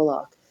in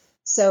Golok.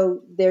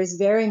 So there's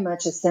very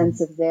much a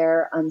sense of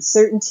their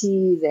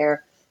uncertainty,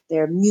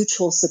 their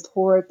mutual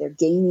support, their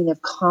gaining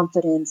of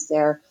confidence,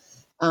 the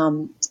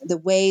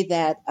way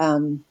that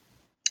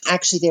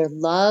actually their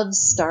love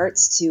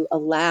starts to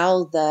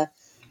allow the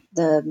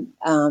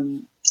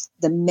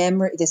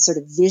memory, this sort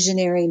of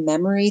visionary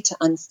memory, to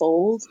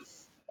unfold.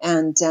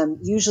 And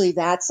usually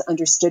that's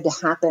understood to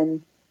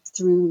happen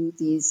through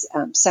these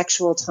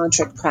sexual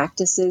tantric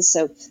practices.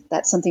 So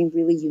that's something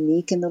really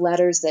unique in the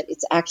letters, that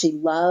it's actually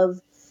love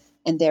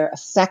and their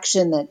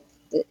affection that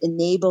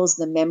enables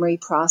the memory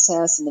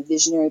process and the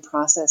visionary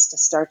process to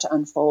start to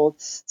unfold.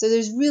 So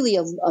there's really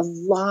a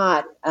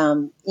lot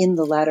in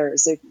the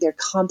letters. They're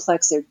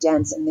complex, they're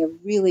dense, and they're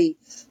really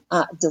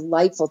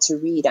delightful to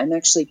read. I'm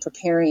actually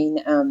preparing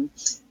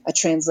a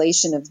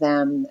translation of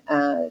them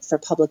for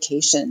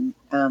publication.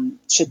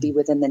 Should be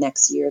within the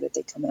next year that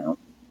they come out.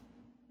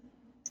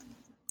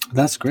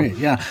 That's great.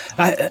 Yeah.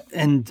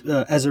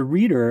 As a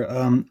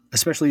reader,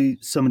 especially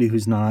somebody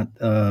who's not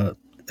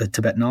a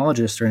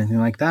Tibetalogist or anything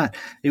like that,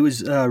 it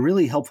was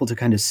really helpful to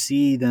kind of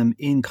see them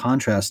in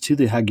contrast to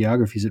the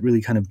hagiographies. It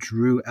really kind of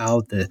drew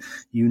out the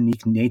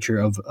unique nature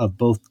of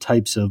both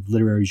types of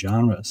literary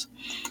genres.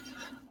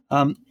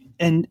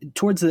 And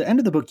towards the end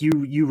of the book,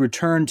 you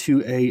return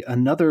to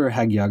another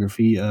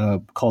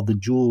hagiography called the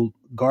Jewel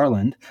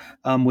Garland,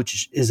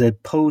 which is a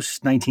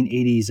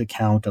post-1980s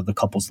account of the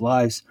couple's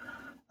lives.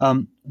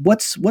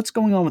 What's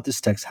going on with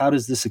this text? How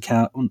does this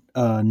account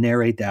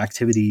narrate the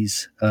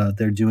activities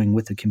they're doing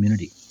with the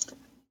community?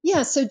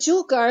 Yeah, so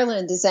Jewel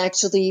Garland is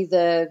actually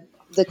the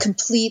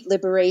complete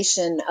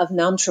liberation of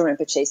Namcho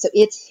Rinpoche. So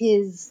it's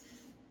his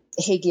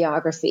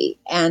hagiography,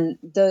 and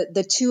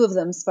the two of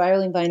them,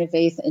 Spiraling Vine of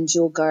Faith and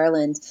Jewel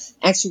Garland,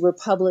 actually were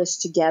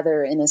published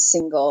together in a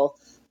single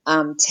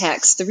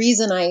text. The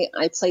reason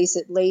I place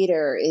it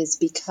later is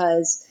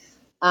because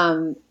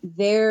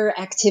their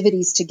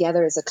activities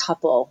together as a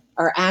couple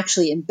are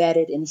actually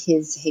embedded in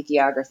his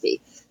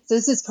hagiography. So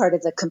this is part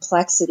of the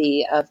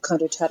complexity of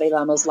Khandro Tare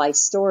Lama's life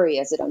story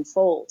as it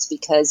unfolds,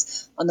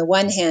 because on the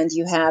one hand,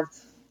 you have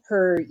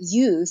her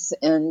youth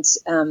and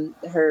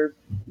her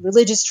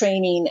religious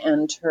training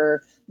and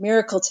her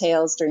miracle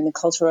tales during the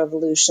Cultural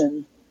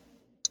Revolution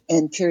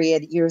and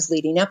period years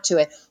leading up to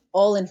it,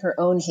 all in her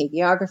own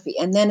hagiography.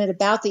 And then at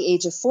about the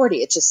age of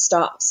 40, it just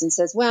stops and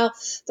says, well,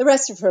 the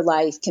rest of her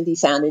life can be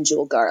found in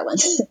Jewel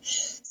Garland.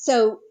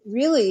 So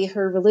really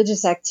her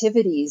religious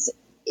activities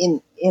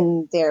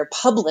in their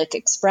public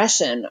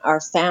expression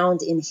are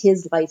found in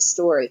his life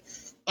story.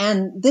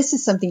 And this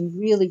is something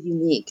really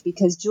unique,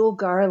 because Jewel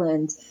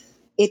Garland,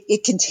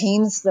 it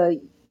contains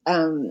the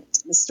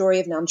story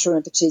of Namcho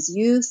Rinpoche's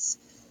youth,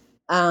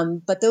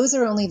 but those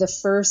are only the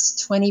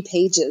first 20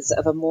 pages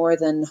of a more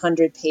than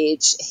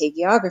 100-page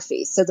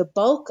hagiography. So the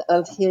bulk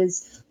of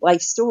his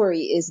life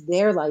story is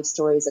their life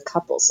story as a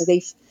couple. So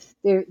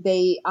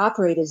they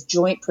operate as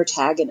joint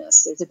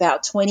protagonists. There's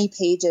about 20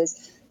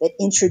 pages that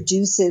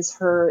introduces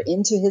her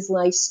into his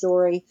life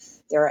story.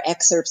 There are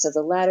excerpts of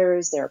the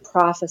letters. There are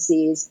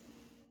prophecies.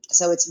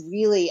 So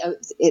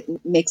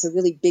it makes a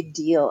really big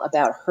deal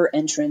about her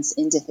entrance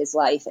into his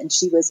life. And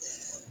she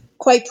was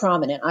quite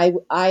prominent.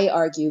 I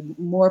argue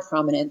more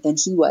prominent than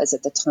he was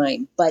at the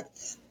time. But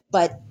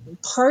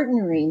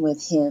partnering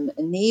with him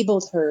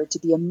enabled her to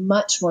be a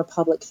much more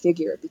public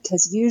figure,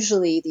 because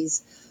usually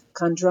these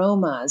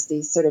khandromas,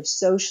 these sort of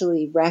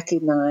socially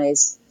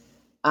recognized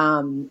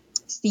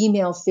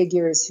female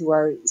figures who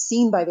are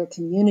seen by their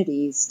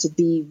communities to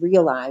be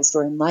realized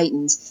or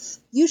enlightened,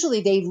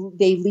 usually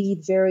they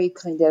lead very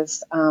kind of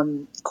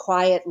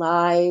quiet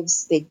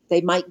lives.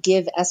 They might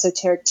give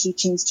esoteric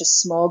teachings to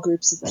small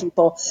groups of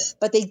people,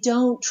 but they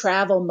don't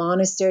travel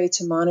monastery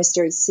to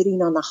monastery,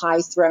 sitting on the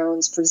high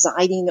thrones,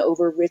 presiding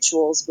over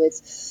rituals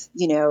with,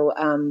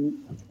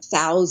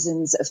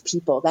 thousands of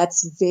people.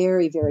 That's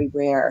very, very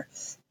rare.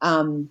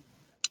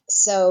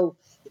 So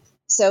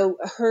So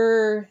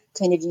her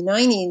kind of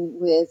uniting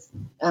with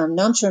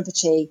Namcho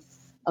Rinpoche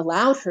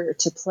allowed her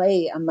to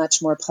play a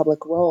much more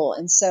public role.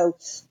 And so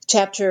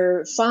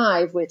chapter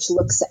 5, which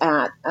looks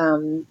at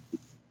the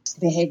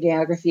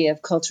hagiography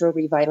of cultural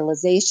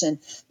revitalization,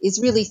 is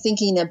really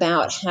thinking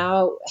about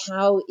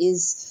how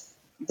is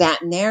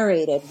that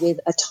narrated with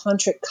a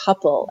tantric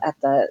couple at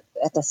the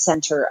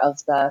center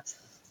of the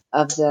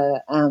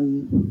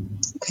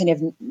kind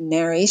of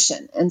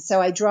narration. And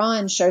so I draw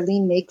on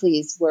Charlene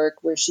Makeley's work,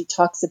 where she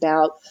talks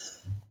about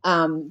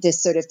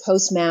this sort of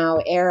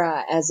post-Mao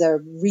era as a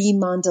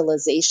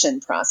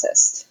remandalization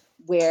process,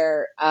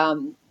 where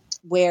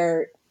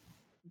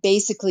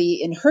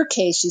basically in her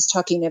case, she's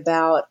talking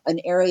about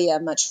an area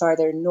much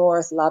farther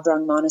north,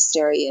 Labrang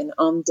Monastery in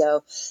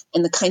Amdo,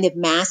 and the kind of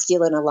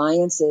masculine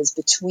alliances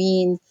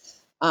between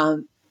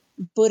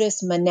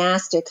Buddhist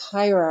monastic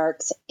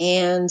hierarchs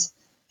and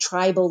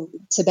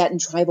Tibetan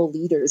tribal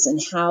leaders, and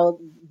how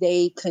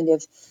they kind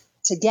of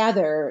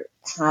together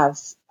have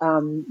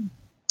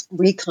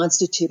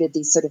reconstituted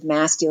these sort of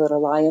masculine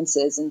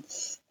alliances,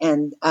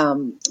 and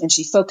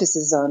she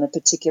focuses on a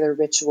particular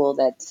ritual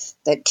that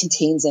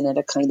contains in it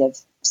a kind of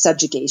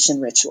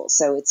subjugation ritual.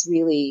 So it's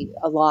really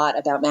a lot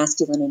about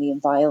masculinity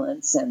and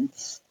violence, and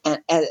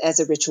as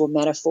a ritual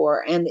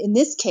metaphor. And in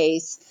this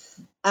case,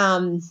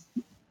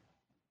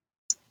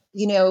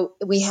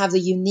 we have the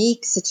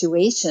unique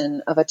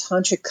situation of a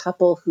tantric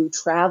couple who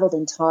traveled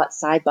and taught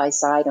side by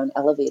side on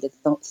elevated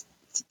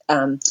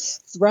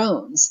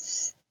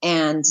thrones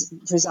and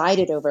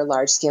presided over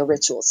large-scale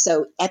rituals.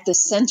 So at the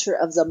center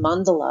of the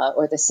mandala,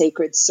 or the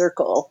sacred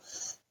circle,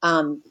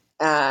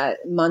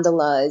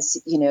 mandala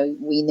is,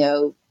 we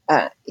know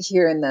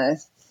here in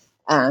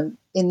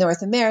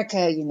North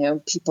America,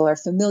 people are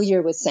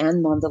familiar with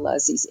sand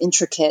mandalas, these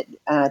intricate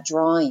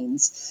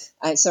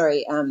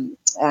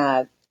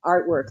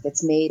artwork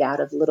that's made out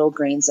of little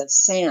grains of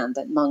sand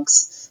that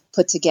monks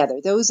put together.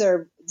 Those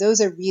are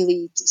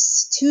really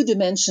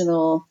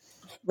two-dimensional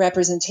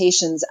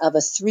representations of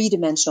a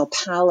three-dimensional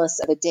palace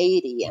of a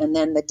deity, and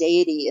then the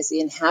deity is the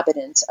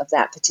inhabitant of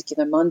that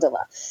particular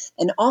mandala.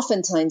 And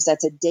oftentimes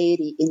that's a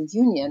deity in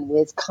union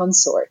with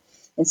consort.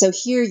 And so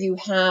here you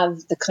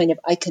have the kind of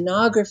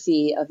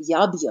iconography of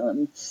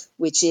Yabyum,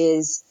 which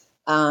is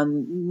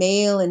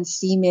male and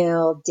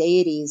female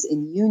deities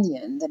in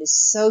union, that is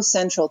so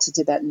central to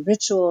Tibetan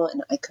ritual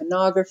and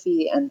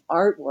iconography and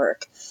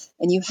artwork.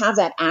 And you have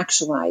that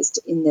actualized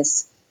in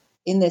this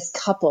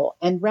couple.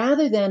 And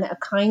rather than a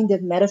kind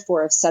of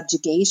metaphor of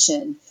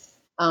subjugation,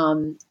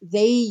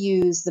 they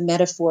use the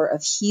metaphor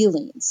of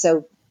healing.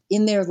 So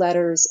in their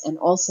letters and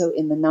also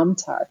in the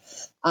Namtar.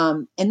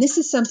 And this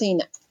is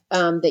something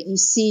that you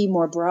see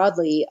more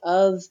broadly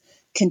of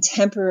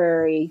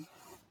contemporary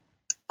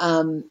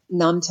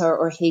Namtar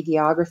or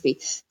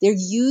hagiography. They're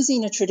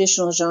using a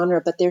traditional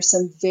genre, but there's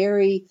some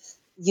very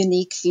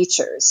unique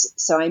features.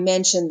 So I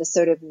mentioned the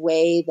sort of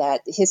way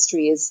that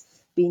history is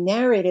being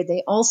narrated.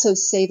 They also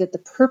say that the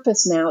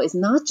purpose now is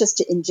not just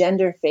to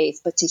engender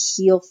faith, but to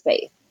heal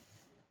faith.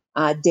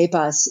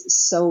 Debas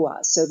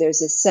soa. So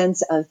there's a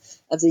sense of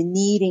the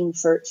needing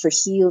for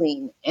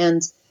healing.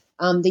 And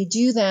they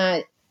do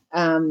that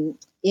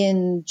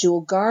in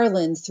Jewel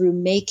Garland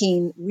through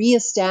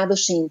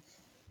reestablishing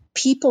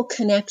people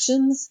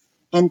connections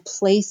and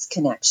place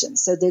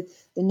connections. So the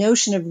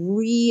notion of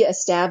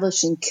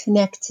reestablishing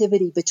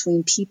connectivity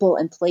between people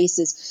and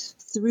places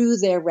through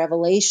their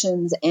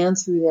revelations and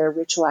through their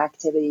ritual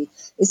activity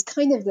is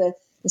kind of the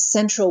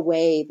central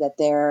way that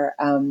their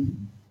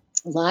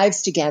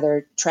lives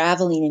together,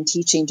 traveling and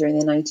teaching during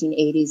the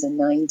 1980s and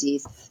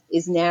 90s,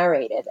 is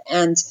narrated.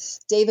 And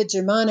David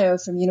Germano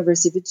from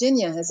University of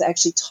Virginia has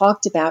actually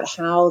talked about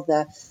how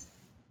the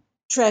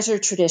treasure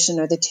tradition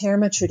or the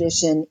Terma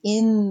tradition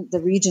in the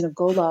region of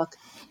Golok,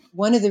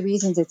 one of the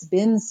reasons it's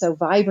been so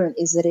vibrant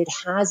is that it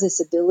has this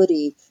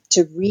ability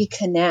to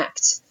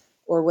reconnect,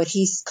 or what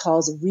he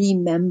calls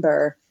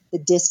remember, the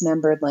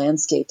dismembered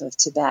landscape of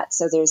Tibet.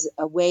 So there's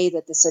a way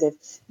that the sort of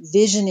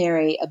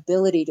visionary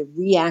ability to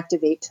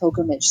reactivate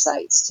pilgrimage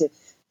sites,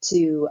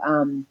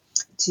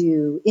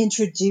 to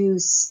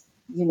introduce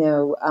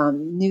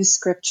new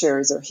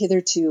scriptures or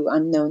hitherto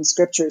unknown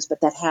scriptures,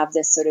 but that have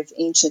this sort of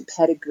ancient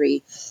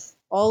pedigree.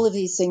 All of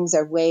these things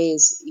are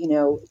ways,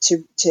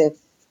 to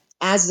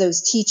as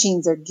those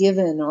teachings are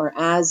given or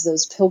as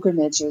those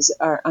pilgrimages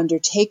are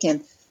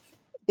undertaken,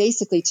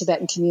 basically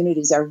Tibetan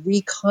communities are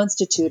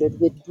reconstituted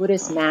with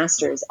Buddhist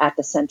masters at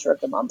the center of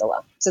the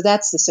mandala. So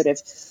that's a sort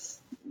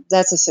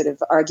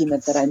of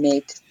argument that I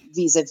make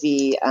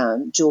vis-a-vis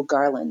Jewel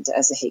Garland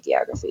as a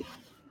hagiography.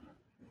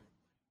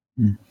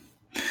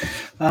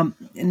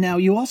 Now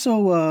you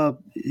also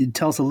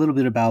tell us a little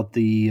bit about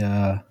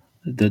the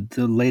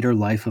later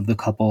life of the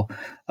couple.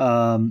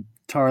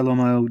 Tara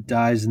Lomo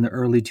dies in the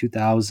early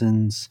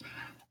 2000s.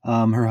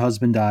 Her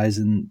husband dies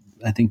in,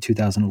 I think,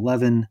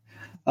 2011.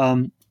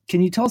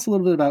 Can you tell us a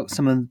little bit about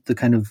some of the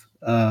kind of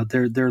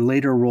their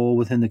later role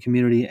within the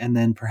community, and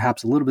then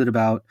perhaps a little bit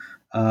about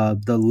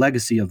the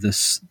legacy of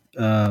this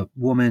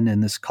woman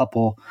and this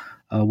couple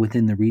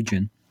within the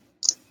region?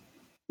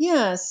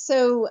 Yeah,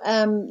 so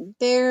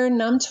their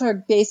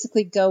Namtar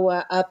basically go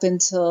up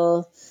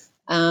until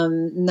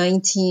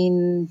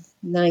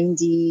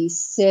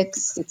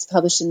 1996. It's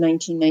published in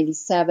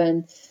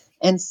 1997.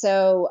 And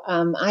so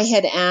I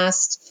had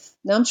asked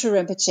Namcho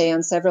Rinpoche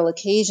on several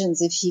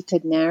occasions if he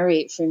could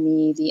narrate for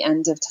me the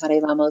end of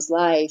Tare Lamo's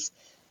life.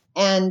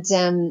 And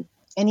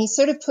he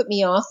sort of put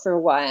me off for a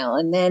while.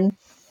 And then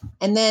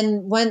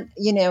when,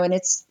 and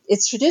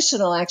it's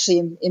traditional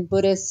actually in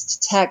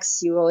Buddhist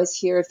texts, you always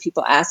hear of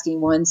people asking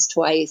once,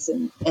 twice,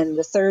 and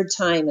the third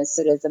time is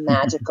sort of the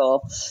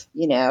magical,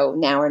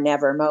 now or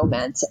never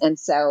moment. And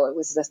so it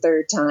was the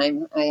third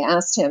time I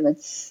asked him, and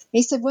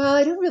he said, well,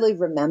 I don't really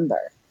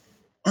remember.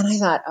 And I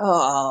thought,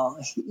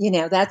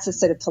 that's a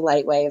sort of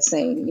polite way of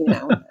saying,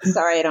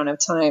 sorry, I don't have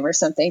time or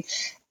something.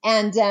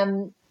 And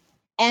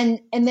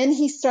then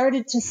he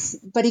started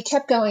but he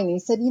kept going. He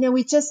said,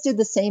 we just did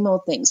the same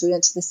old things. We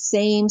went to the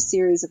same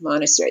series of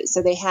monasteries.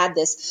 So they had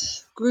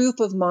this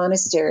group of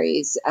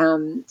monasteries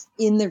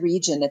in the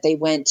region that they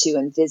went to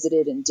and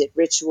visited and did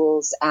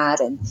rituals at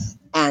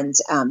and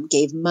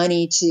gave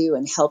money to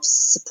and helped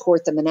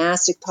support the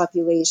monastic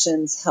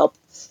populations, helped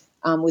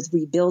with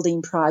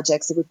rebuilding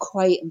projects that were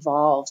quite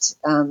involved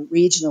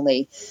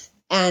regionally.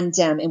 And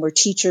were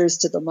teachers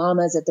to the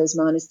lamas at those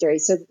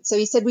monasteries. So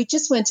he said, we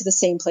just went to the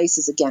same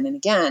places again and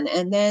again.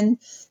 And then,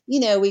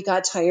 we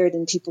got tired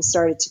and people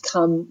started to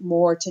come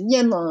more to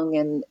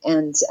Nyenlong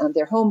and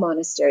their home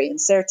monastery in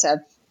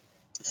Serta.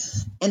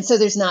 And so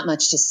there's not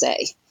much to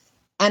say.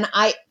 And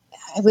I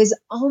was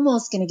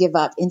almost going to give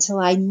up until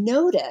I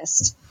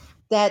noticed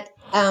that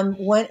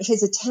when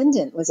his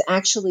attendant was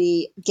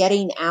actually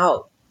getting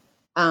out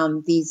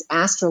these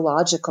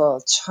astrological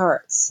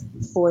charts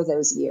for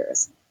those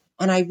years.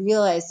 And I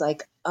realized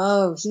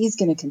he's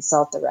going to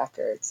consult the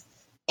records.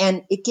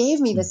 And it gave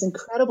me this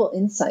incredible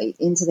insight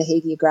into the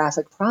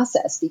hagiographic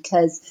process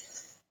because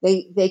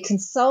they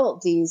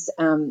consult these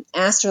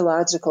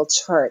astrological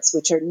charts,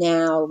 which are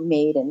now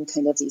made in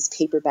kind of these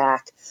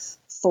paperback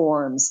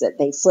forms that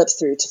they flip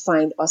through to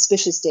find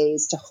auspicious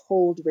days to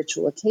hold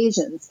ritual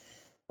occasions.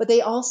 But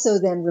they also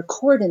then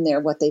record in there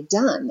what they've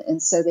done.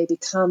 And so they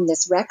become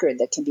this record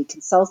that can be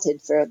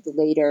consulted for the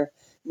later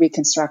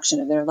reconstruction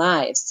of their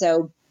lives.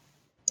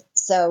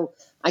 So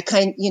I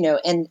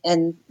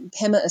and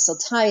Pema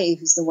Isiltayi,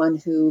 who's the one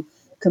who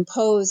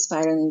composed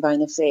Spiraling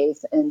Vine of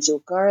Faith, and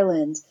Jill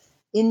Garland,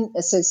 in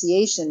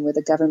association with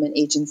a government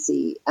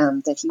agency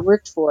that he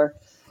worked for,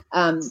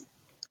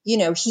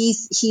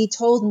 he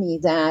told me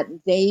that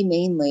they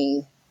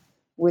mainly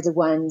were the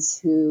ones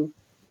who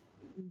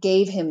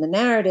gave him the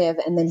narrative,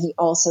 and then he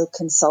also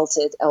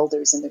consulted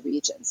elders in the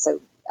region.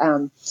 So,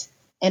 and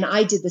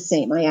I did the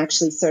same. I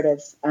actually sort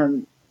of,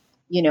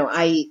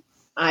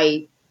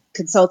 I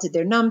consulted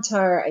their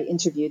Namtar. I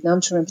interviewed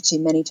Namcho Rinpoche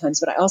many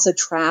times, but I also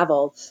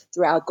traveled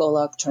throughout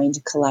Golok trying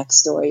to collect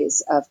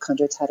stories of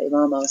Khandro Tare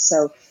Lamo.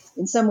 So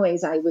in some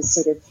ways I was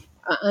sort of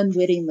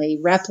unwittingly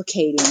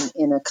replicating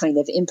in a kind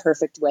of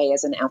imperfect way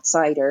as an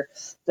outsider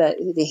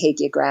the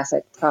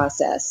hagiographic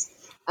process.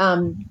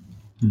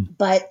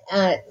 But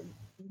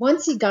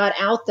once he got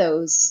out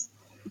those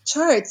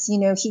charts, he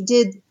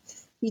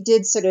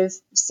did sort of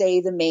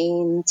say the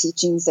main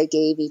teachings they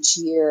gave each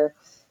year.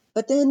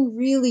 But then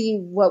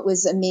really what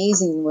was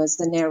amazing was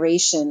the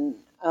narration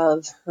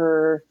of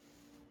her,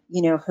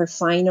 her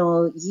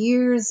final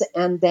years.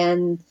 And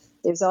then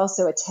there's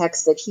also a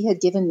text that he had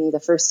given me the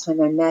first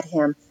time I met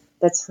him.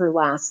 That's her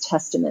last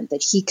testament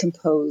that he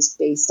composed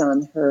based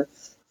on her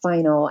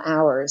final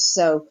hours.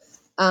 So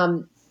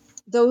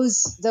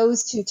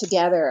those two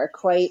together are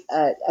quite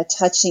a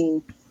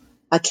touching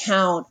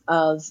account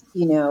of,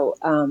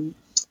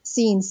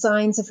 seeing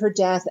signs of her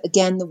death.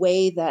 Again, the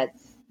way that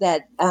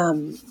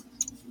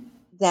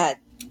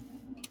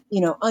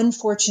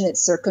unfortunate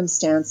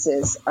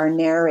circumstances are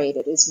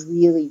narrated is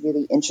really,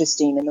 really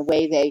interesting. And the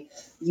way they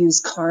use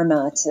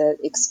karma to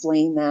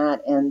explain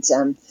that. And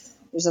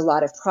there's a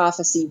lot of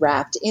prophecy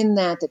wrapped in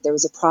that there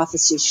was a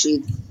prophecy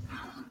she'd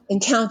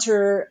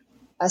encounter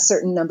a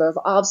certain number of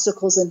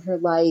obstacles in her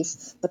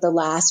life, but the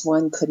last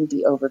one couldn't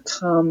be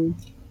overcome.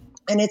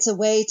 And it's a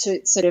way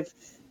to sort of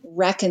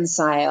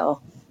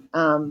reconcile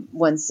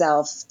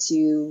oneself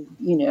to,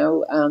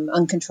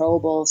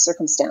 uncontrollable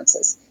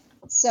circumstances.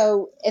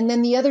 So, and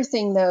then the other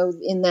thing, though,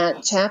 in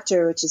that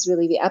chapter, which is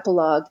really the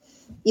epilogue,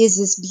 is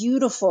this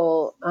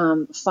beautiful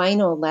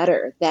final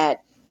letter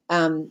that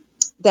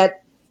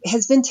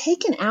has been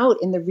taken out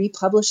in the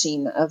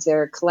republishing of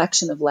their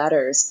collection of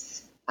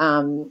letters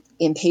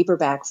in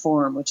paperback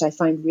form, which I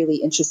find really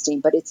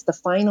interesting. But it's the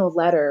final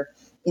letter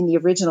in the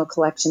original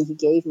collection he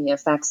gave me, a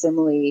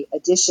facsimile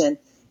edition,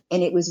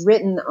 and it was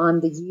written on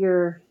the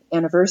year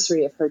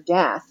anniversary of her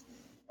death.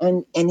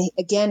 And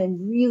again,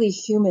 in really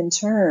human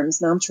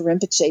terms, Namcho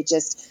Rinpoche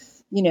just,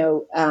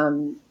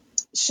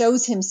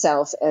 shows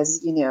himself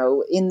as,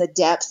 in the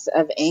depth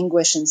of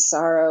anguish and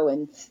sorrow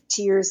and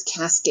tears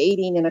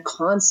cascading in a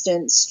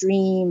constant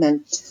stream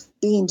and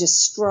being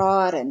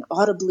distraught and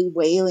audibly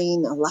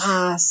wailing,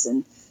 alas,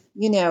 and,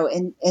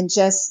 and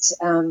just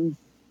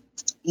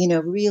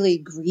really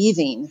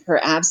grieving her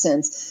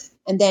absence,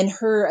 and then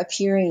her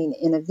appearing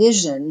in a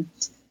vision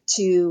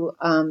to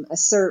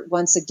assert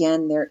once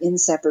again their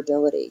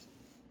inseparability.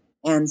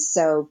 And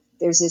so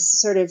there's this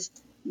sort of,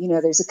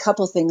 there's a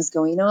couple things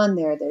going on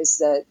there.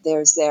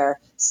 There's their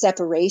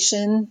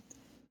separation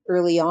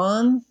early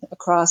on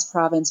across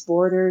province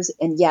borders,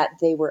 and yet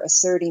they were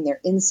asserting their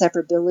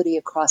inseparability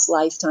across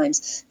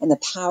lifetimes and the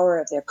power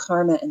of their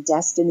karma and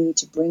destiny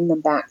to bring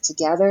them back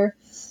together.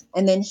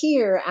 And then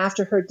here,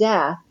 after her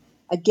death,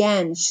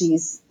 again,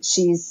 she's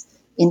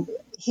in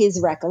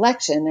his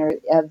recollection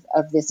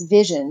of this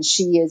vision.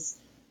 She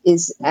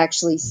is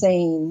actually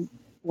saying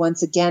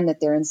once again that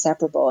they're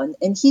inseparable.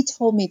 And he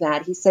told me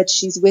that. He said,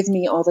 she's with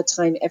me all the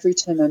time. Every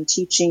time I'm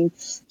teaching,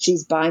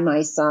 she's by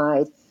my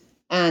side.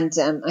 And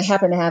I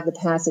happen to have the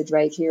passage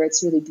right here.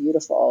 It's really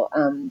beautiful.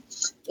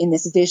 In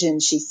this vision,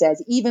 she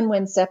says, even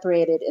when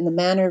separated in the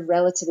manner of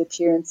relative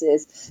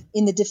appearances,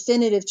 in the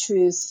definitive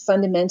truth,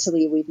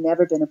 fundamentally, we've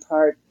never been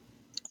apart.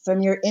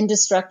 From your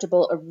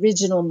indestructible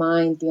original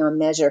mind beyond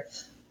measure,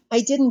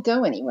 I didn't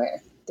go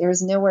anywhere. There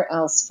is nowhere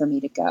else for me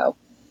to go.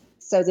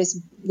 So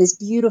this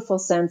beautiful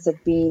sense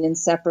of being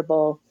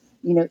inseparable,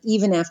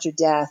 even after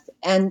death.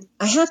 And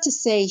I have to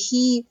say,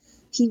 he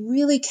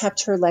really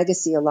kept her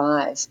legacy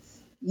alive.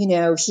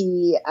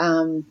 He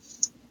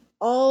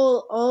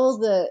all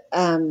the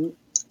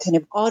kind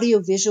of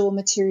audiovisual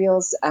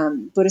materials.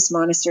 Buddhist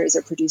monasteries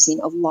are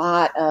producing a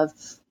lot of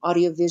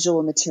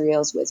audiovisual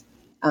materials with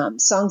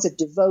songs of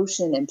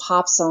devotion and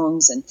pop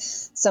songs, and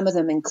some of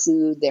them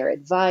include their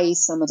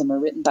advice. Some of them are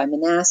written by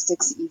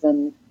monastics,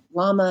 even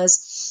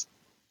lamas.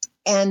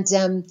 And,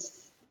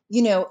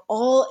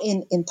 all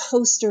in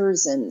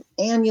posters and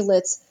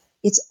amulets,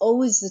 it's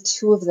always the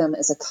two of them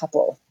as a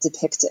couple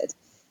depicted.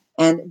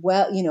 And,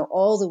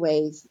 all the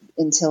way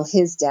until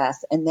his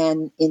death. And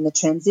then in the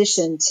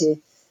transition to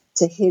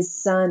his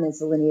son as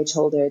the lineage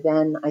holder,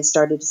 then I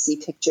started to see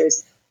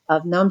pictures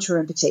of Namcho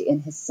Rinpoche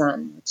and his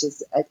son, which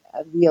is a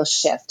real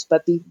shift.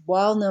 But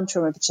while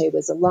Namcho Rinpoche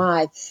was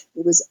alive,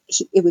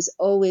 it was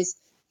always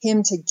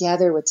him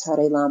together with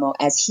Tare Lamo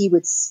as he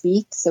would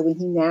speak. So when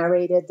he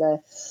narrated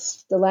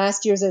the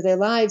last years of their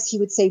lives, he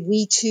would say,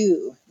 we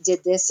too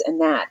did this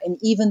and that, and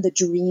even the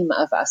dream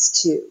of us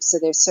too. So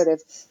there's sort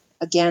of,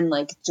 again,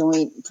 like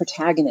joint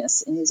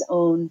protagonists in his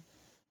own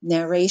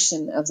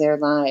narration of their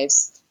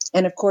lives.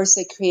 And of course,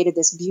 they created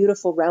this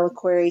beautiful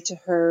reliquary to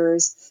her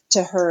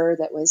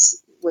that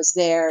was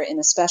there in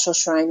a special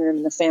shrine room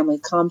in the family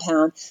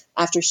compound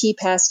after he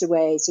passed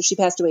away. So she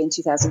passed away in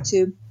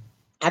 2002.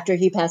 After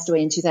he passed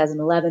away in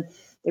 2011,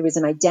 there was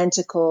an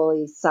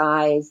identically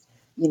sized,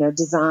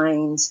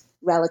 designed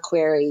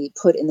reliquary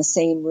put in the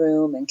same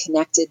room and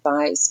connected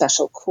by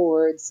special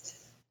cords.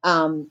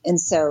 And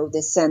so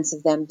this sense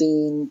of them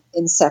being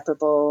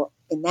inseparable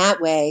in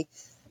that way.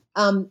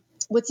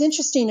 What's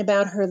interesting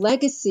about her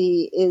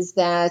legacy is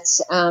that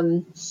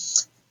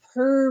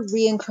her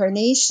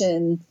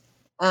reincarnation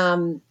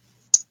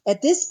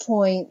at this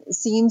point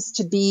seems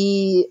to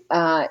be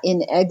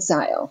in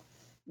exile,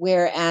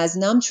 whereas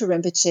Namcho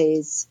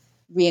Rinpoche's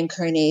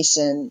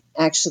reincarnation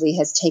actually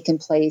has taken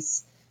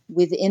place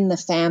within the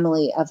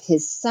family of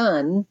his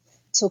son,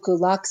 Tulku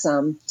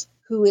Laksam,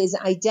 who is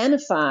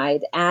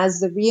identified as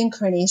the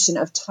reincarnation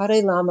of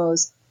Tare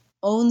Lamo's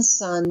own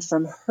son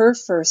from her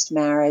first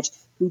marriage,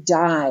 who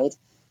died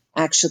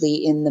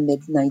actually in the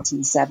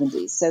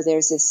mid-1970s. So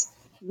there's this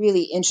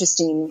really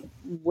interesting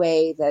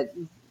way that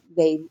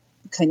they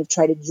kind of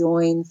try to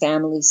join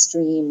family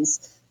streams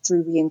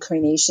through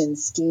reincarnation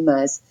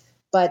schemas.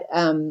 But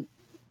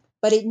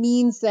it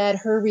means that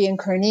her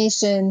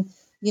reincarnation,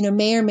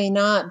 may or may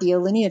not be a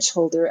lineage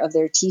holder of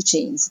their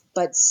teachings,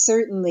 but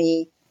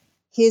certainly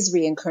his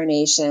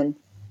reincarnation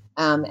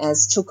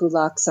as Tulku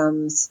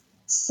Laksam's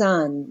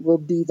son will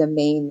be the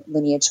main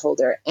lineage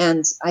holder.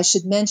 And I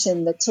should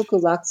mention that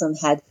Tulku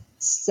Laksam had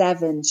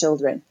 7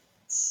 children,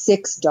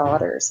 6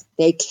 daughters.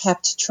 They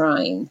kept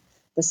trying.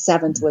 The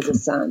 7th was a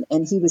son,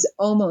 and he was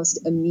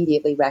almost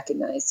immediately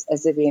recognized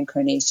as the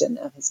reincarnation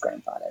of his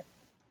grandfather.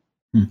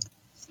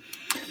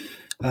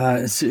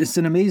 It's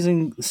an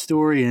amazing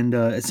story, and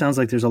it sounds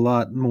like there's a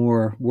lot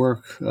more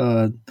work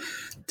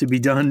to be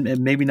done,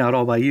 and maybe not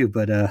all by you,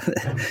 but it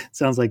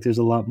sounds like there's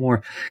a lot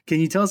more.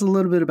 Can you tell us a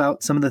little bit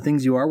about some of the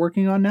things you are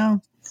working on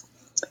now?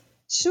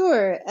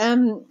 Sure.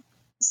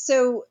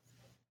 So,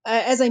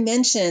 as I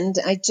mentioned,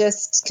 I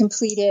just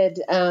completed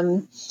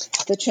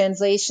the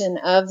translation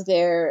of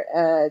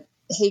their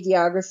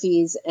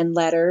hagiographies and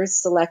letters,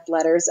 select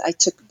letters. I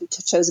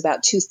chose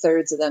about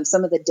 2/3 of them.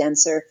 Some of the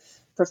denser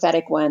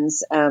prophetic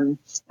ones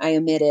I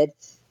omitted.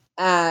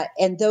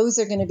 And those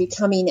are going to be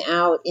coming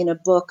out in a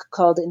book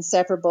called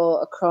Inseparable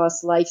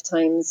Across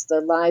Lifetimes,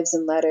 The Lives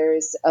and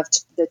Letters of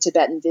the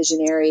Tibetan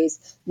Visionaries,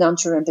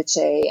 Namcho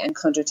Rinpoche and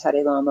Khandro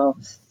Tare Lamo,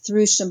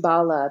 through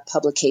Shambhala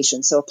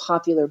Publication, so a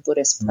popular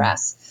Buddhist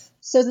press,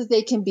 so that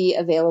they can be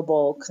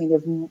available kind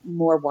of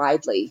more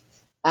widely.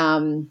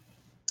 And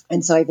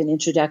so I have an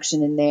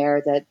introduction in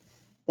there that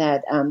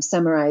that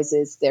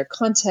summarizes their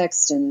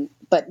context.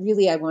 But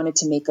really, I wanted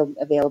to make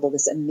available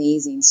this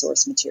amazing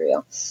source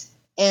material.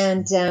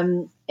 And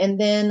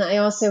then I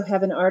also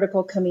have an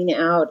article coming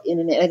out in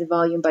an edited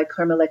volume by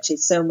Karma Lecce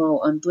Somo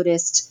on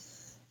Buddhist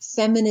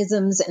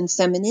feminisms and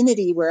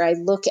femininity, where I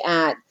look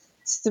at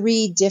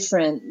 3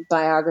 different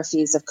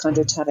biographies of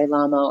Khandro Tadai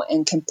Lamo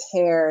and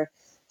compare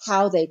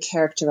how they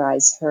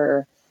characterize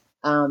her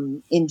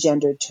in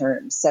gendered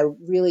terms. So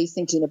really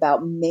thinking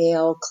about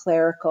male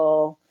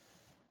clerical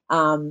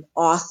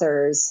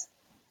authors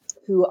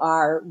who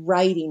are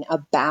writing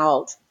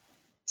about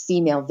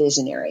female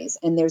visionaries.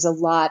 And there's a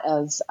lot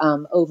of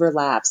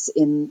overlaps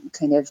in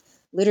kind of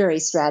literary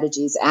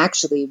strategies,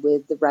 actually,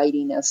 with the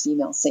writing of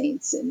female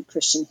saints in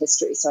Christian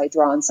history. So I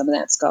draw on some of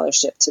that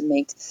scholarship to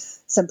make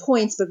some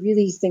points, but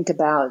really think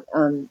about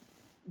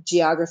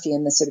geography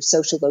and the sort of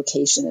social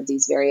location of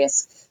these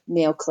various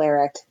male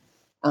cleric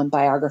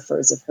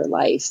biographers of her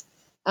life.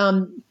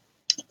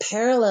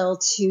 Parallel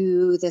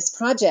to this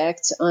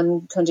project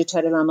on Khandro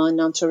Tadai Lama and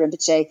Namcho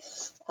Rinpoche,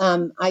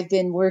 I've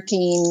been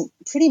working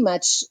pretty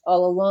much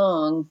all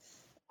along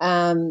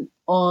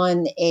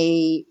on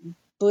a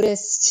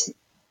Buddhist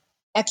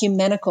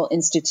ecumenical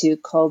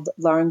institute called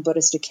Larang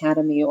Buddhist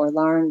Academy, or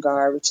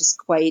Larangar, which is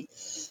quite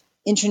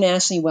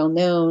internationally well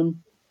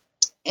known,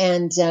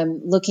 and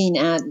looking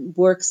at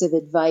works of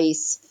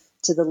advice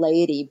to the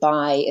laity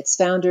by its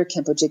founder,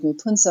 Khenpo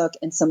Jigme Phuntsok,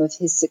 and some of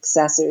his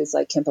successors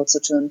like Khenpo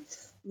Tsochon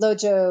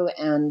Lojo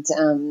and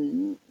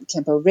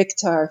Khenpo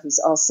Riktar, who's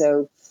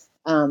also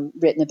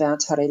written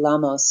about Tadai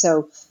Lamo.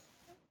 So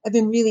I've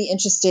been really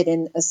interested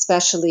in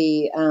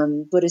especially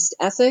Buddhist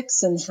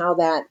ethics and how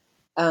that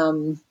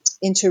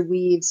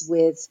interweaves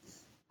with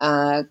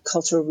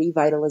cultural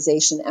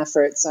revitalization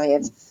efforts. I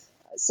have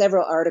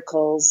several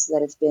articles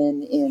that have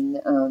been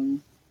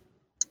in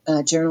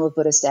Journal of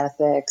Buddhist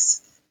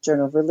Ethics,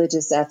 Journal of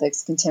Religious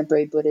Ethics,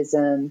 Contemporary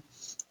Buddhism,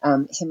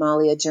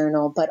 Himalaya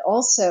Journal, but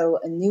also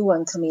a new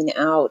one coming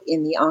out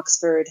in the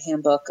Oxford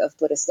Handbook of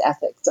Buddhist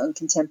Ethics on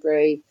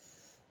contemporary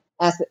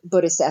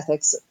Buddhist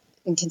ethics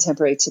in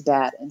contemporary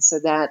Tibet. And so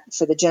that,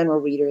 for the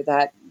general reader,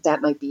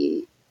 that might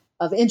be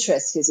of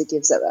interest because it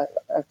gives a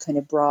kind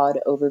of broad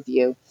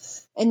overview.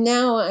 And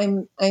now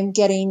I'm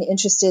getting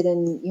interested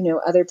in,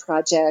 other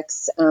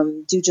projects.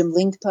 Dujum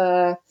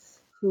Lingpa,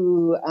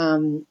 who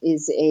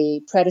is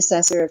a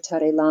predecessor of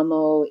Tadai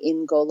Lamo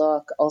in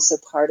Golok, also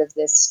part of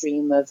this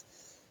stream of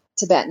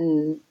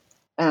Tibetan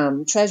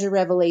treasure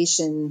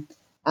revelation.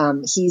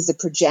 He's the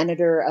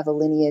progenitor of a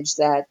lineage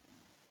that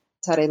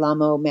Tadai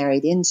Lamo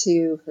married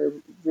into. Her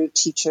root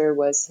teacher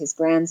was his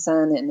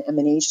grandson in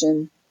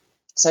emanation.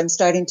 So I'm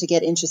starting to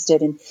get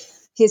interested in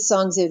his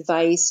songs of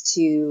advice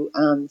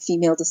to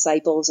female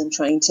disciples and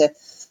trying to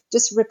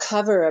just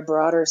recover a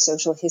broader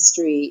social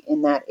history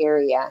in that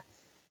area.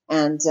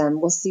 And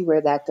we'll see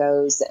where that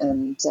goes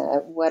and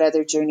what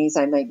other journeys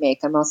I might make.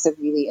 I'm also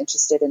really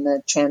interested in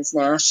the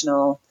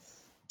transnational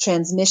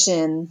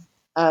transmission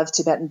of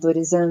Tibetan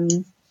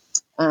Buddhism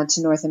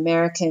to North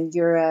America and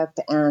Europe,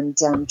 and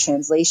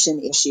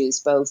translation issues,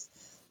 both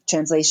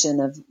translation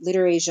of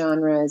literary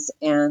genres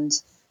and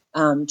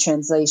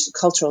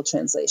cultural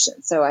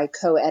translation. So I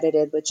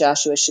co-edited with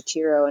Joshua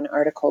Shapiro an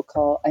article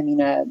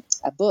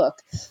a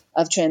book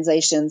of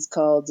translations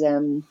called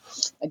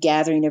A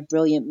Gathering of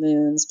Brilliant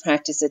Moons,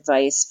 Practice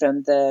Advice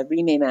from the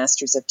Rimé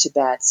Masters of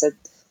Tibet. So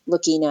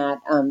looking at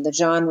the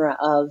genre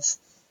of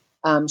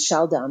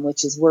Shaldam,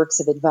 which is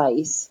works of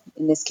advice,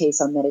 in this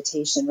case on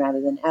meditation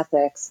rather than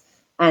ethics,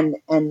 and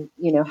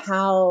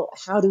how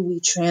do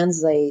we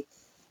translate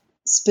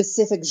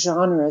specific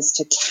genres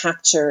to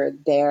capture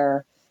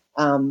their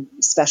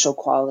special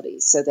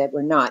qualities, so that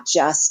we're not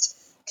just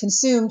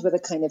consumed with a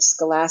kind of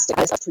scholastic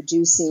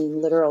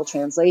producing literal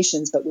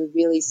translations, but we're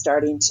really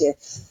starting to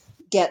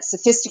get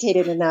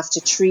sophisticated enough to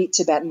treat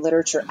Tibetan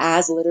literature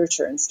as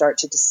literature and start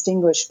to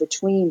distinguish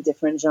between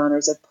different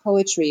genres of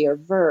poetry or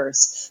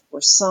verse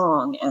or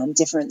song and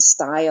different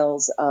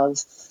styles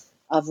of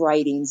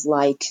writings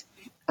like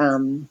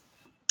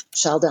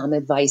Shaldam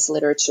advice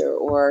literature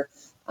or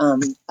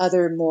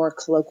other more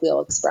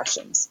colloquial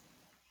expressions.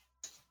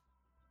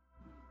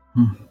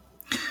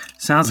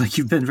 Sounds like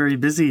you've been very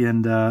busy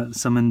and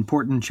some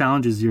important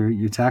challenges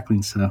you're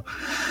tackling. So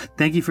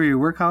thank you for your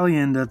work, Holly,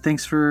 and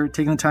thanks for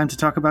taking the time to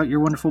talk about your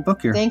wonderful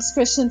book here. Thanks,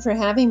 Christian, for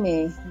having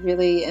me.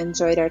 Really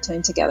enjoyed our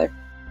time together.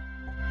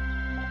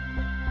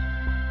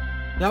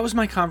 That was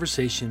my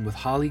conversation with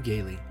Holly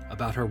Gailey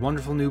about her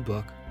wonderful new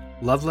book,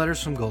 Love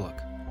Letters from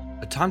Golok,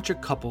 A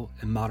Tantric Couple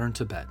in Modern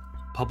Tibet,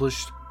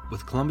 published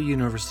with Columbia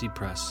University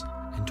Press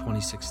in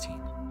 2016.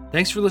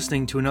 Thanks for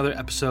listening to another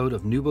episode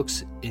of New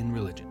Books in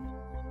Religion.